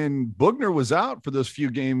you, when Bugner was out for those few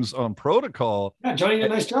games on protocol, Johnny did a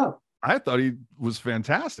nice job. I thought he was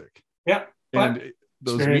fantastic. Yeah. And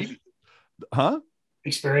those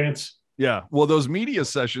experience. Yeah. Well, those media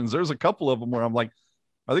sessions, there's a couple of them where I'm like,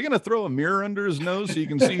 are they going to throw a mirror under his nose so you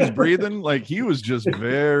can see he's breathing? Like, he was just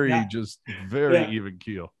very even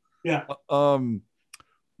keel. Yeah.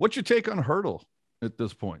 What's your take on Hurdle at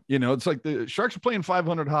this point? It's like the Sharks are playing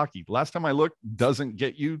 500 hockey. Last time I looked, doesn't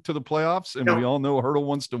get you to the playoffs, and we all know Hurdle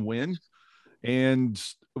wants to win. And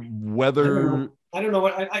whether I don't know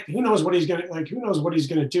what who knows what he's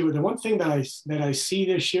gonna do. The one thing that I see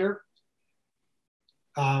this year,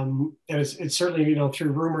 and it's certainly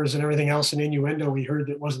through rumors and everything else and innuendo, we heard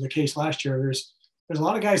that wasn't the case last year. There's a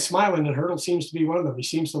lot of guys smiling, and Hurdle seems to be one of them. He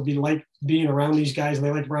seems to be like being around these guys, and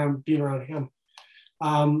they like being around him.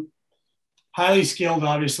 Highly skilled,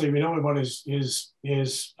 obviously. We know about his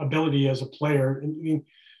ability as a player. I mean,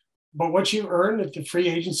 but what you earn at the free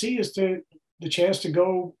agency is the chance to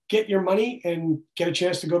go get your money and get a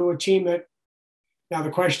chance to go to a team that. Now the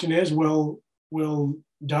question is, will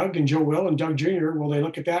Doug and Joe Will and Doug Jr. will they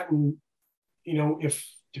look at that and if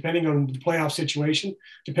depending on the playoff situation,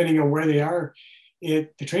 depending on where they are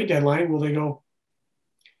at the trade deadline, will they go?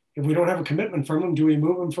 If we don't have a commitment from them, do we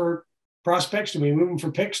move them for prospects? Do we move them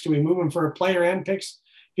for picks? Do we move them for a player and picks?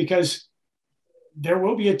 Because there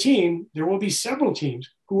will be several teams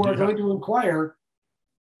who are going to inquire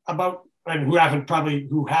about, and who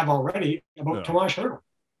have already about Tomas Hertl.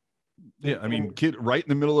 Yeah, I mean, kid right in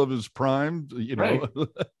the middle of his prime, Right.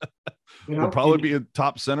 will probably be a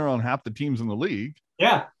top center on half the teams in the league.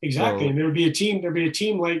 Yeah, exactly. So, and there'd be a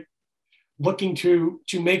team like looking to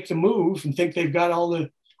make the move and think they've got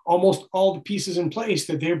almost all the pieces in place,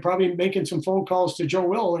 that they're probably making some phone calls to Joe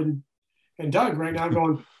Will and Doug right now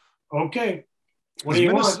going, okay, what do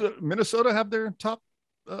you want? Minnesota have their top?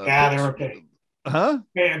 They're okay. Huh?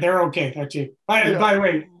 Yeah, they're okay. That team. By the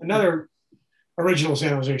way, another original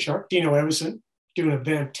San Jose Shark, Dino Evison, doing a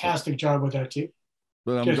fantastic job with that team.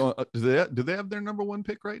 But I'm going. Do they have their number one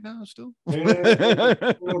pick right now still? I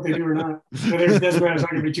don't know if they do or not. That's not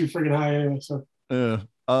going to be too freaking high anyway. So.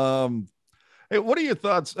 Hey, what are your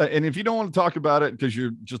thoughts? And if you don't want to talk about it because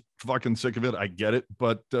you're just fucking sick of it, I get it.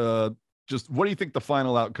 But just what do you think the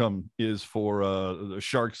final outcome is for the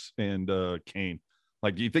Sharks and Kane?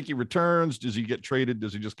 Like, do you think he returns? Does he get traded?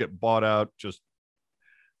 Does he just get bought out?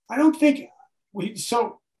 I don't think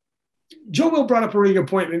so. Joe Will brought up a really good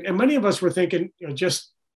point, and many of us were thinking,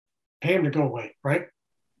 just pay him to go away, right?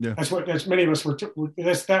 Yeah, that's many of us were.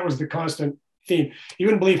 That was the constant theme. You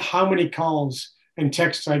wouldn't believe how many calls and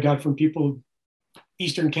texts I got from people,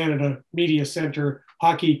 Eastern Canada Media Center,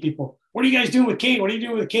 hockey people. What are you guys doing with Kane? What are you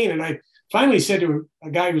doing with Kane? And I finally said to a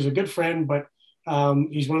guy who's a good friend, but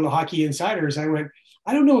he's one of the hockey insiders. I went,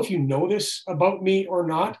 I don't know if you know this about me or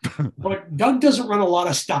not, but Doug doesn't run a lot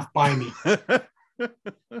of stuff by me. I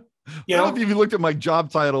don't know if you looked at my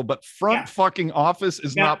job title, but front fucking office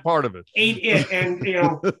is not part of it. Ain't it?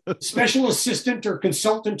 And, special assistant or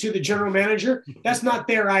consultant to the general manager, that's not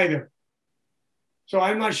there either. So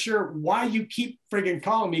I'm not sure why you keep friggin'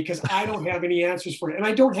 calling me, because I don't have any answers for it. And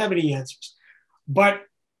I don't have any answers. But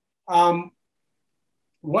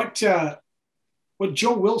what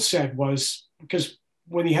Joe Will said was, because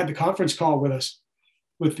when he had the conference call with us,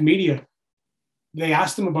 with the media, they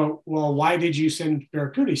asked him about, well, why did you send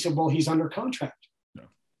Barracuda? He said, well, he's under contract. No.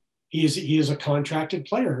 He is a contracted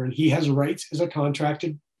player, and he has rights as a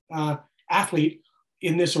contracted athlete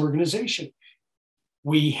in this organization.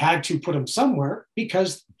 We had to put him somewhere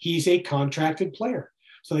because he's a contracted player.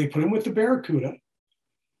 So they put him with the Barracuda.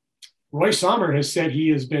 Roy Sommer has said he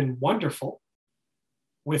has been wonderful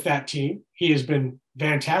with that team. He has been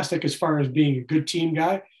fantastic as far as being a good team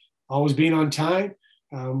guy, always being on time,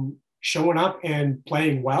 showing up and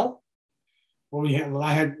playing well. Well,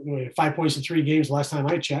 I had 5 points in 3 games last time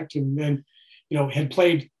I checked, and then, had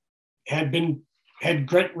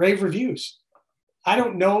great rave reviews. I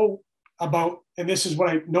don't know about, and this is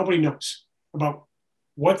what nobody knows about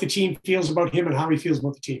what the team feels about him and how he feels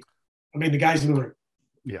about the team. I mean, the guys in the room.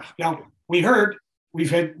 Yeah. Now we've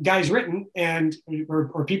had guys written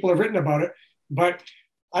or people have written about it, but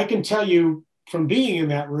I can tell you from being in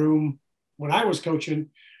that room when I was coaching,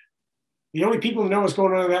 the only people who know what's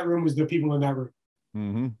going on in that room was the people in that room.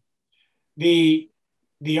 Mm-hmm.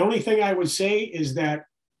 The only thing I would say is that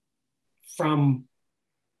from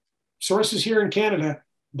sources here in Canada,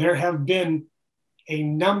 there have been a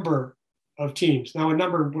number of teams. Now, a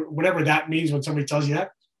number, whatever that means when somebody tells you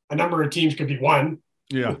that, a number of teams could be one.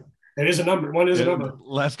 Yeah. It is a number. One is a number.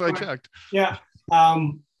 Last I checked. Yeah.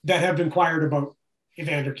 That have inquired about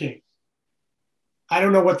Evander Kane. I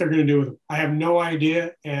don't know what they're going to do with him. I have no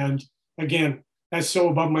idea. And again, that's so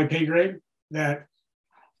above my pay grade that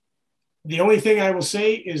the only thing I will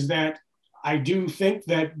say is that I do think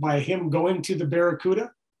that by him going to the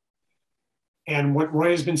Barracuda and what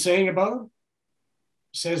Roy has been saying about him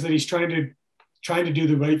says that he's trying to do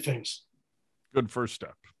the right things. Good first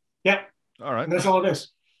step. Yeah. All right. And that's all it is.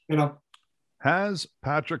 Has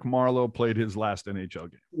Patrick Marleau played his last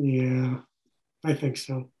NHL game? Yeah, I think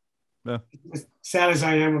so. Yeah. As sad as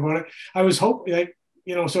I am about it, I was hoping,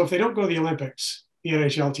 so if they don't go to the Olympics, the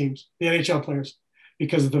NHL teams, the NHL players,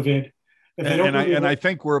 because of the vid, I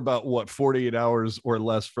think we're about 48 hours or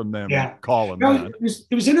less from them calling that.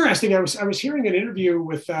 It was interesting. I was hearing an interview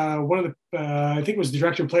with one of the I think it was the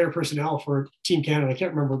director of player personnel for Team Canada. I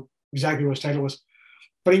can't remember exactly what his title was,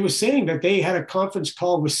 but he was saying that they had a conference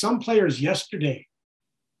call with some players yesterday,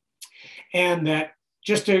 and that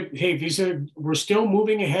we're still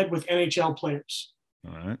moving ahead with NHL players.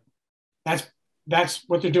 All right. That's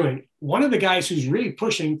what they're doing. One of the guys who's really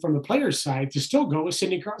pushing from the players' side to still go is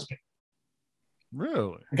Sidney Crosby.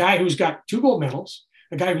 Really? A guy who's got 2 gold medals,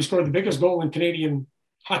 a guy who scored the biggest goal in Canadian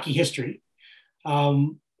hockey history, a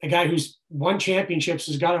guy who's won championships,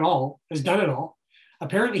 has got it all, has done it all.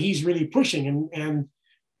 Apparently, he's really pushing, and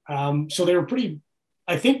so they were pretty.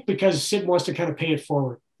 I think because Sid wants to kind of pay it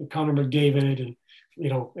forward, with Connor McDavid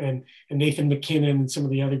and Nathan McKinnon and some of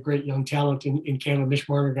the other great young talent in Canada, Mitch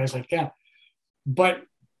Marner, guys like that. But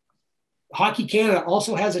Hockey Canada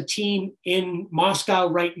also has a team in Moscow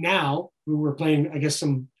right now who were playing, I guess,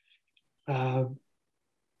 some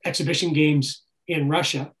exhibition games in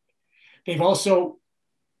Russia. They've also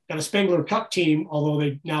got a Spengler Cup team, although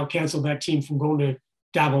they now canceled that team from going to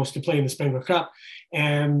Davos to play in the Spengler Cup.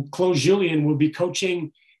 And Claude Julien will be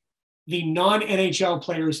coaching the non-NHL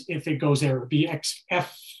players if it goes there. It would be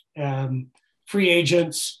free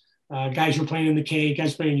agents, guys who are playing in the K,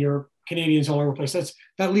 guys playing in Europe, Canadians all over the place. That's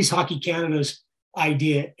at least Hockey Canada's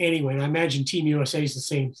idea anyway. And I imagine Team USA is the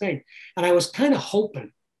same thing. And I was kind of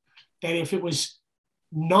hoping that if it was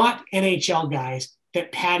not NHL guys,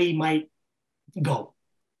 that Patty might go.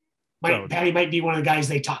 Patty might be one of the guys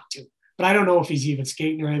they talk to. But I don't know if he's even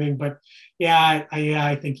skating or anything. But yeah,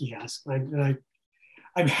 I think he has.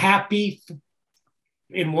 I'm happy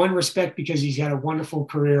in one respect because he's had a wonderful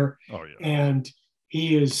career. Oh, yeah. And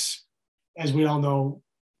he is, as we all know,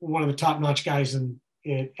 one of the top-notch guys in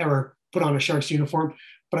ever put on a Sharks uniform.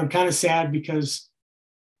 But I'm kind of sad because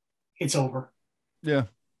it's over. Yeah.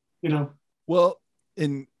 You know? Well,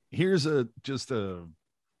 and here's I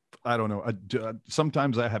don't know.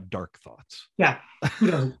 Sometimes I have dark thoughts. Yeah.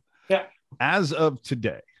 Yeah. As of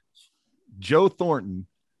today, Joe Thornton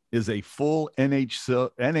is a full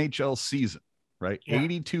NHL season, right? Yeah.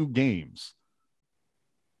 82 games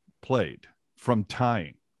played from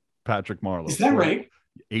tying Patrick Marleau. Is that right?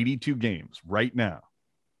 82 games right now.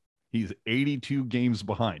 He's 82 games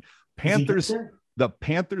behind. The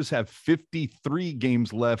Panthers have 53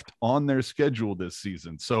 games left on their schedule this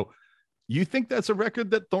season. So you think that's a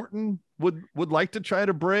record that Thornton would like to try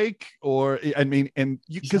to break? Or, I mean, and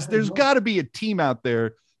because there's got to be a team out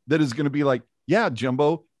there that is going to be like, yeah,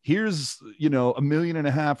 Jumbo, here's, $1.5 million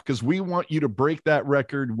because we want you to break that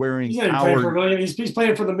record wearing he's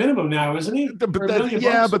playing for the minimum now, isn't he?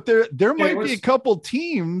 But there might be a couple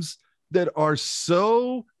teams that are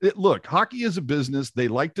look, hockey is a business. They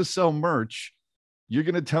like to sell merch. You're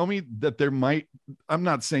going to tell me that there might, I'm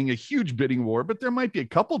not saying a huge bidding war, but there might be a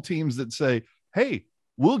couple teams that say, hey,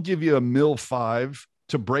 we'll give you $1.5 million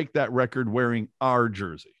to break that record wearing our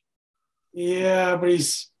jersey. Yeah, but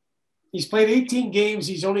he's played 18 games.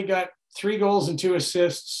 He's only got 3 goals and 2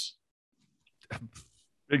 assists.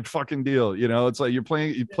 Big fucking deal. It's like you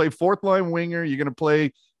play 4th line winger. You're going to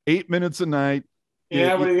play 8 minutes a night.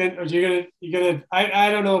 Yeah, but you're gonna. I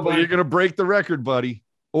don't know. But you're gonna break the record, buddy.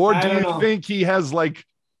 Or do you think he has like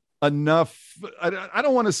enough? I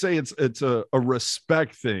don't want to say it's a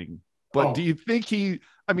respect thing, but do you think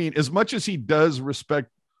as much as he does respect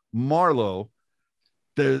Marleau,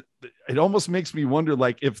 it almost makes me wonder,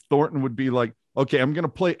 like, if Thornton would be like, okay, I'm going to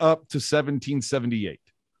play up to 1778.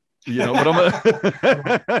 But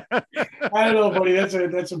I don't know, buddy.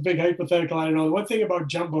 That's a big hypothetical. I don't know. The one thing about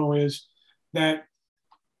Jumbo is that,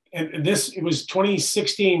 and it was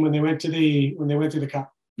 2016 when they went to the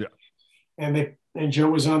Cup. Yeah. And Joe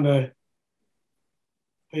was on with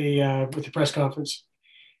the press conference,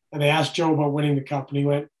 and they asked Joe about winning the Cup, and he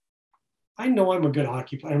went, I know I'm a good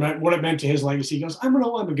hockey player. And what it meant to his legacy, he goes, I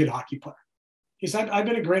know I'm a good hockey player. He said, I've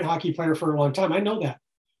been a great hockey player for a long time. I know that.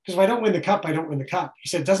 Because if I don't win the Cup, I don't win the Cup. He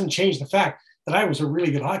said, it doesn't change the fact that I was a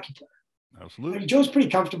really good hockey player. Absolutely. And Joe's pretty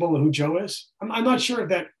comfortable with who Joe is. I'm not sure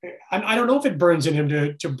that I don't know if it burns in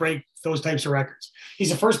him to break those types of records.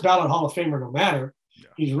 He's a first ballot Hall of Famer, no matter. Yeah.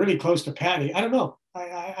 He's really close to Patty. I don't know.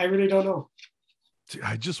 I really don't know.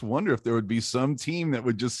 I just wonder if there would be some team that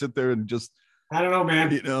would just sit there and just, I don't know,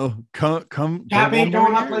 man. Come. Cap ain't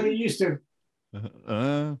going up like it used to.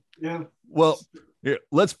 Yeah. Well, here,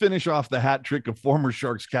 let's finish off the hat trick of former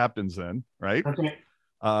Sharks captains then, right? Okay.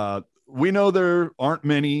 We know there aren't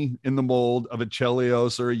many in the mold of a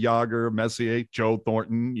Chelios or a Yager, Messier, Joe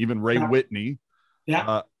Thornton, even Ray Whitney.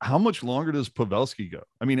 Yeah. How much longer does Pavelski go?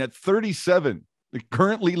 I mean, at 37, he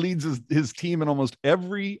currently leads his team in almost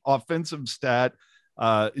every offensive stat,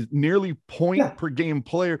 nearly point per game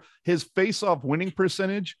player. His face-off winning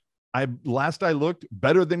percentage, last I looked,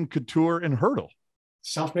 better than Couture and Hertl.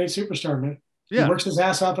 Self-made superstar, man. Yeah. He works his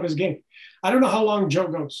ass off at his game. I don't know how long Joe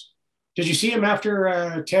goes. Did you see him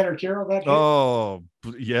after Tanner Kero got hit? Oh,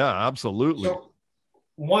 yeah, absolutely. So,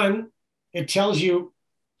 one, it tells you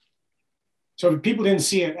So if people didn't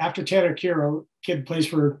see it, after Tanner Kero, kid plays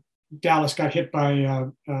for Dallas, got hit by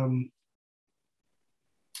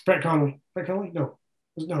Brett Connolly. Brett Connolly? No.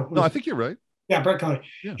 No, I think you're right. Yeah, Brett Connolly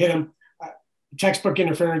hit him. Textbook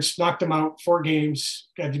interference, knocked him out 4 games,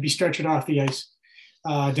 got to be stretchered off the ice.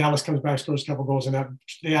 Dallas comes back, scores a couple goals, and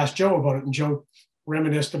they asked Joe about it, and Joe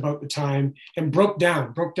reminisced about the time and broke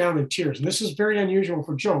down in tears. And this is very unusual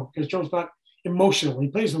for Joe because Joe's not emotional. He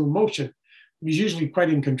plays with emotion. He's usually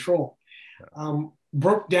quite in control.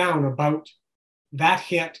 Broke down about that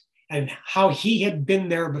hit and how he had been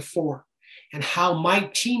there before and how my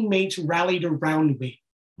teammates rallied around me.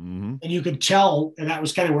 Mm-hmm. And you could tell, and that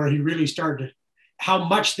was kind of where he really started, how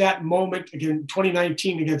much that moment again,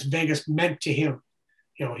 2019 against Vegas meant to him.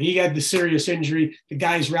 You know, he had the serious injury. The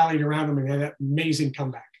guys rallied around him and had that amazing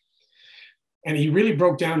comeback. And he really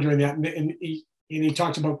broke down during that. And he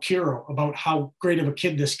talked about Kero, about how great of a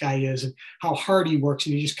kid this guy is and how hard he works.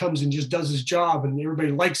 And he just comes and just does his job and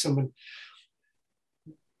everybody likes him. And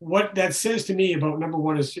what that says to me about, number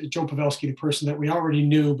one, is Joe Pavelski, the person that we already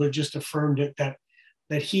knew, but just affirmed it, that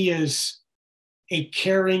he is a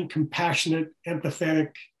caring, compassionate, empathetic,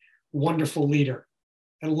 wonderful leader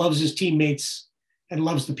and loves his teammates and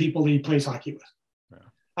loves the people that he plays hockey with.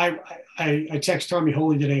 Yeah. I text Tommy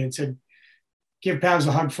Holy today and said, give Pavs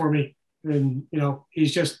a hug for me. And, you know,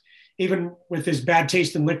 he's just, even with his bad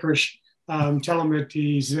taste in licorice, tell him that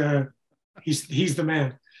he's the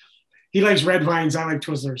man. He likes red vines. I like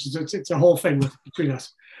Twizzlers. It's a whole thing between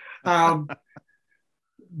us.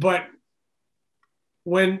 But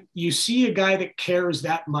when you see a guy that cares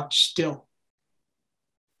that much still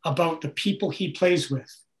about the people he plays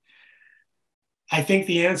with, I think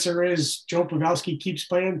the answer is Joe Pavelski keeps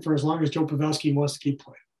playing for as long as Joe Pavelski wants to keep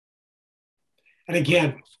playing. And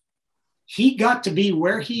again, he got to be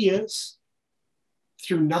where he is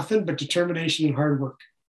through nothing but determination and hard work.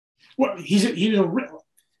 Well, he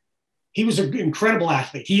was an incredible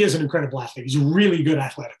athlete. He is an incredible athlete. He's really good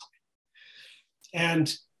athletically.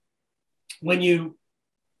 And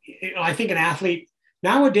I think an athlete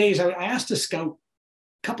nowadays, I asked a scout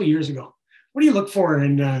a couple of years ago, what do you look for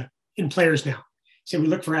in players now? He said, we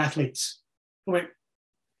look for athletes. I went,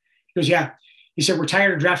 he goes, yeah. He said, we're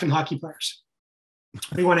tired of drafting hockey players.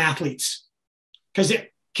 We want athletes. Because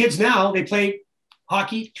kids now, they play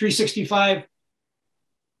hockey 365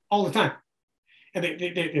 all the time. And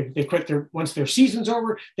they quit once their season's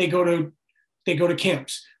over, they go to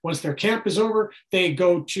camps. Once their camp is over, they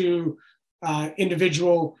go to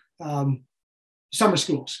individual summer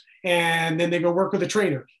schools. And then they go work with a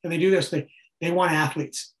trainer and they do this. They want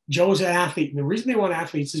athletes. Joe's an athlete. And the reason they want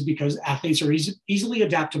athletes is because athletes are easily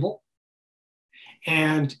adaptable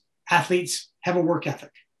and athletes have a work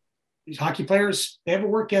ethic. These hockey players, they have a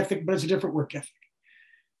work ethic, but it's a different work ethic.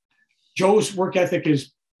 Joe's work ethic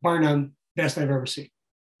is bar none best I've ever seen.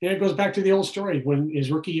 And it goes back to the old story. When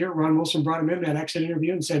his rookie year, Ron Wilson brought him in that exit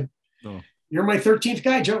interview and said, you're my 13th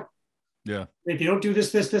guy, Joe. Yeah. If you don't do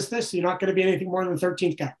this, you're not going to be anything more than the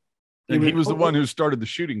 13th guy. And he was the one who started the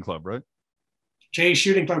shooting club, right? Jay's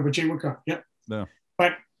shooting club with Jay Woodcock. Yep. Yeah.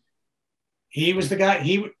 But he was the guy,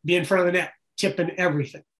 he would be in front of the net, tipping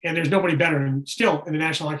everything. And there's nobody better. And still in the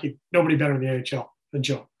National Hockey, nobody better in the NHL than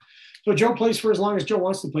Joe. So Joe plays for as long as Joe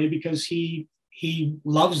wants to play because he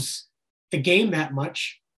loves the game that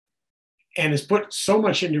much and has put so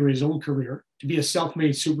much into his own career to be a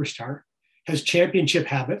self-made superstar, has championship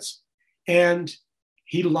habits, and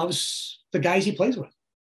he loves the guys he plays with.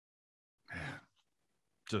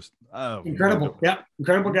 Just incredible. Yeah,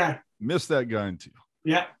 incredible guy. Miss that guy in too.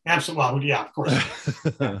 Yeah, absolutely. Well, yeah, of course.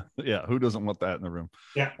 Yeah, who doesn't want that in the room?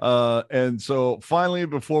 Yeah. And so finally,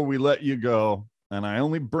 before we let you go, and I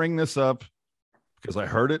only bring this up because I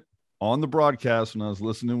heard it on the broadcast when I was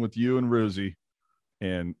listening with you and Rosie,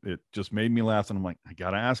 and it just made me laugh. And I'm like, I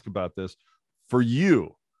got to ask about this. For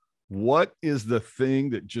you, what is the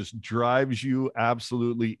thing that just drives you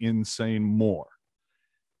absolutely insane more?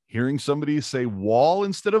 Hearing somebody say wall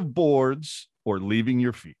instead of boards or leaving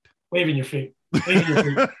your feet? Waving your feet.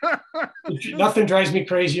 Nothing drives me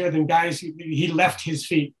crazier than guys he left his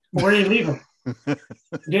feet. Where did he leave them?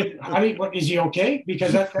 What is he okay?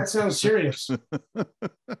 Because that sounds serious.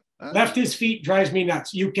 Left his feet drives me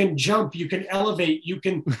nuts. You can jump, you can elevate, your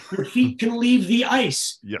feet can leave the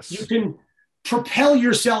ice. Yes. You can propel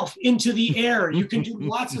yourself into the air. You can do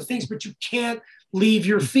lots of things, but you can't leave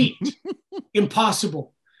your feet.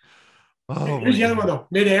 Impossible. Oh, here's the other one though.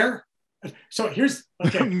 Midair. So here's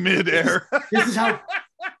midair. This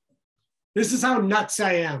is how nuts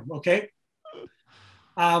I am. Okay.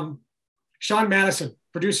 Sean Madison,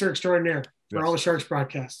 producer extraordinaire for all the Sharks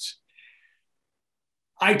broadcasts.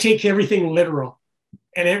 I take everything literal.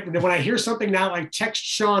 And when I hear something now, I text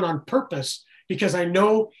Sean on purpose because I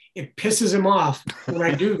know it pisses him off when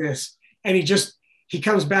I do this. And he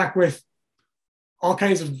comes back with all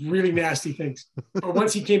kinds of really nasty things. But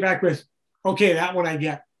once he came back with, okay, that one I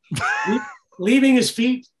get. Leaving his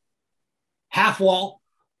feet, half wall.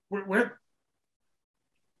 Where's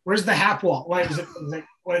the half wall? What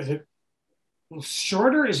is it?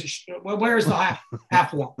 Shorter? Where is the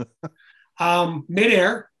half wall?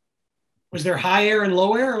 Midair. Was there high air and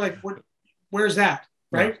low air? Like, where's that?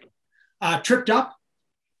 Right? Tripped up?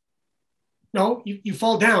 No, you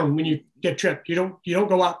fall down when you get tripped. You don't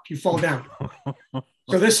go up. You fall down.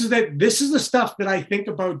 So this is the stuff that I think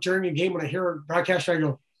about during a game when I hear a broadcaster. I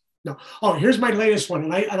go, no. Oh, here's my latest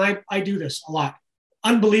one, and I do this a lot.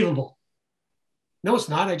 Unbelievable. No, it's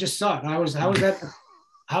not. I just saw it. How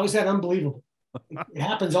is that unbelievable? It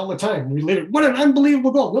happens all the time. We live. What an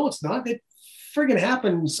unbelievable goal. No, it's not. It friggin'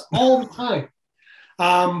 happens all the time.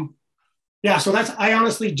 Yeah. So I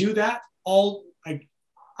honestly do that all.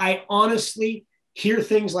 I honestly hear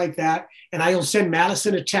things like that, and I'll send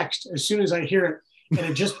Madison a text as soon as I hear it,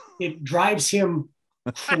 and it drives him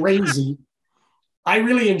crazy. I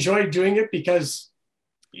really enjoy doing it because,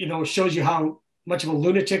 it shows you how much of a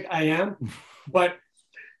lunatic I am. But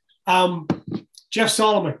Jeff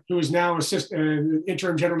Solomon, who is now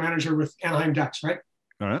interim general manager with Anaheim Ducks, right?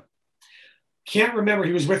 All right. Can't remember.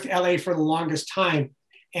 He was with LA for the longest time,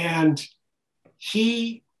 and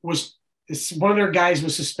one of their guys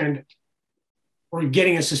was suspended or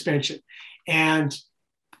getting a suspension, and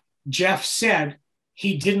Jeff said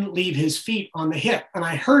he didn't leave his feet on the hit, and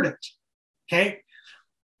I heard it. Okay.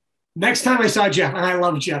 Next time I saw Jeff, and I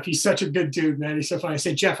love Jeff, he's such a good dude, man. He's so funny. I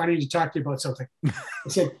said, Jeff, I need to talk to you about something. I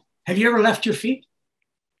said, have you ever left your feet?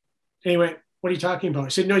 And he went, what are you talking about? I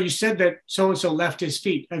said, no, you said that so-and-so left his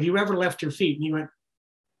feet. Have you ever left your feet? And he went,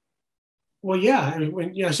 well, yeah.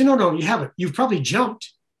 I said, no, you haven't. You've probably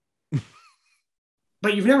jumped,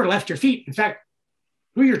 but you've never left your feet. In fact,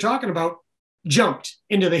 who you're talking about jumped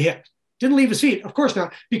into the hit. Didn't leave his feet. Of course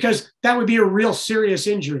not, because that would be a real serious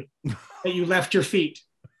injury that you left your feet,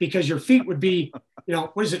 because your feet would be,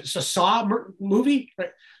 what is it? It's a Saw movie. Right?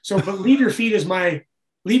 So, but leave your feet is my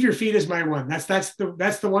one. That's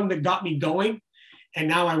the one that got me going. And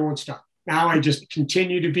now I won't stop. Now I just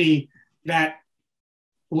continue to be that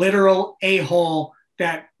literal a-hole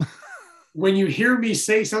that when you hear me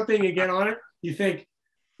say something and get on it, you think,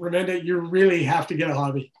 Remenda, you really have to get a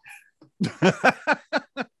hobby.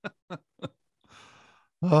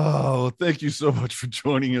 Oh, thank you so much for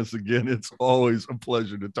joining us again. It's always a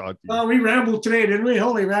pleasure to talk to you. Oh, we rambled today, didn't we?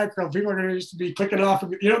 Holy mackerel. People are going to just be clicking off.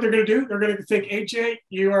 You know what they're going to do? They're going to think, AJ,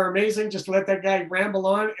 you are amazing. Just let that guy ramble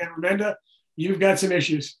on. And Remenda, you've got some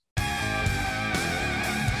issues.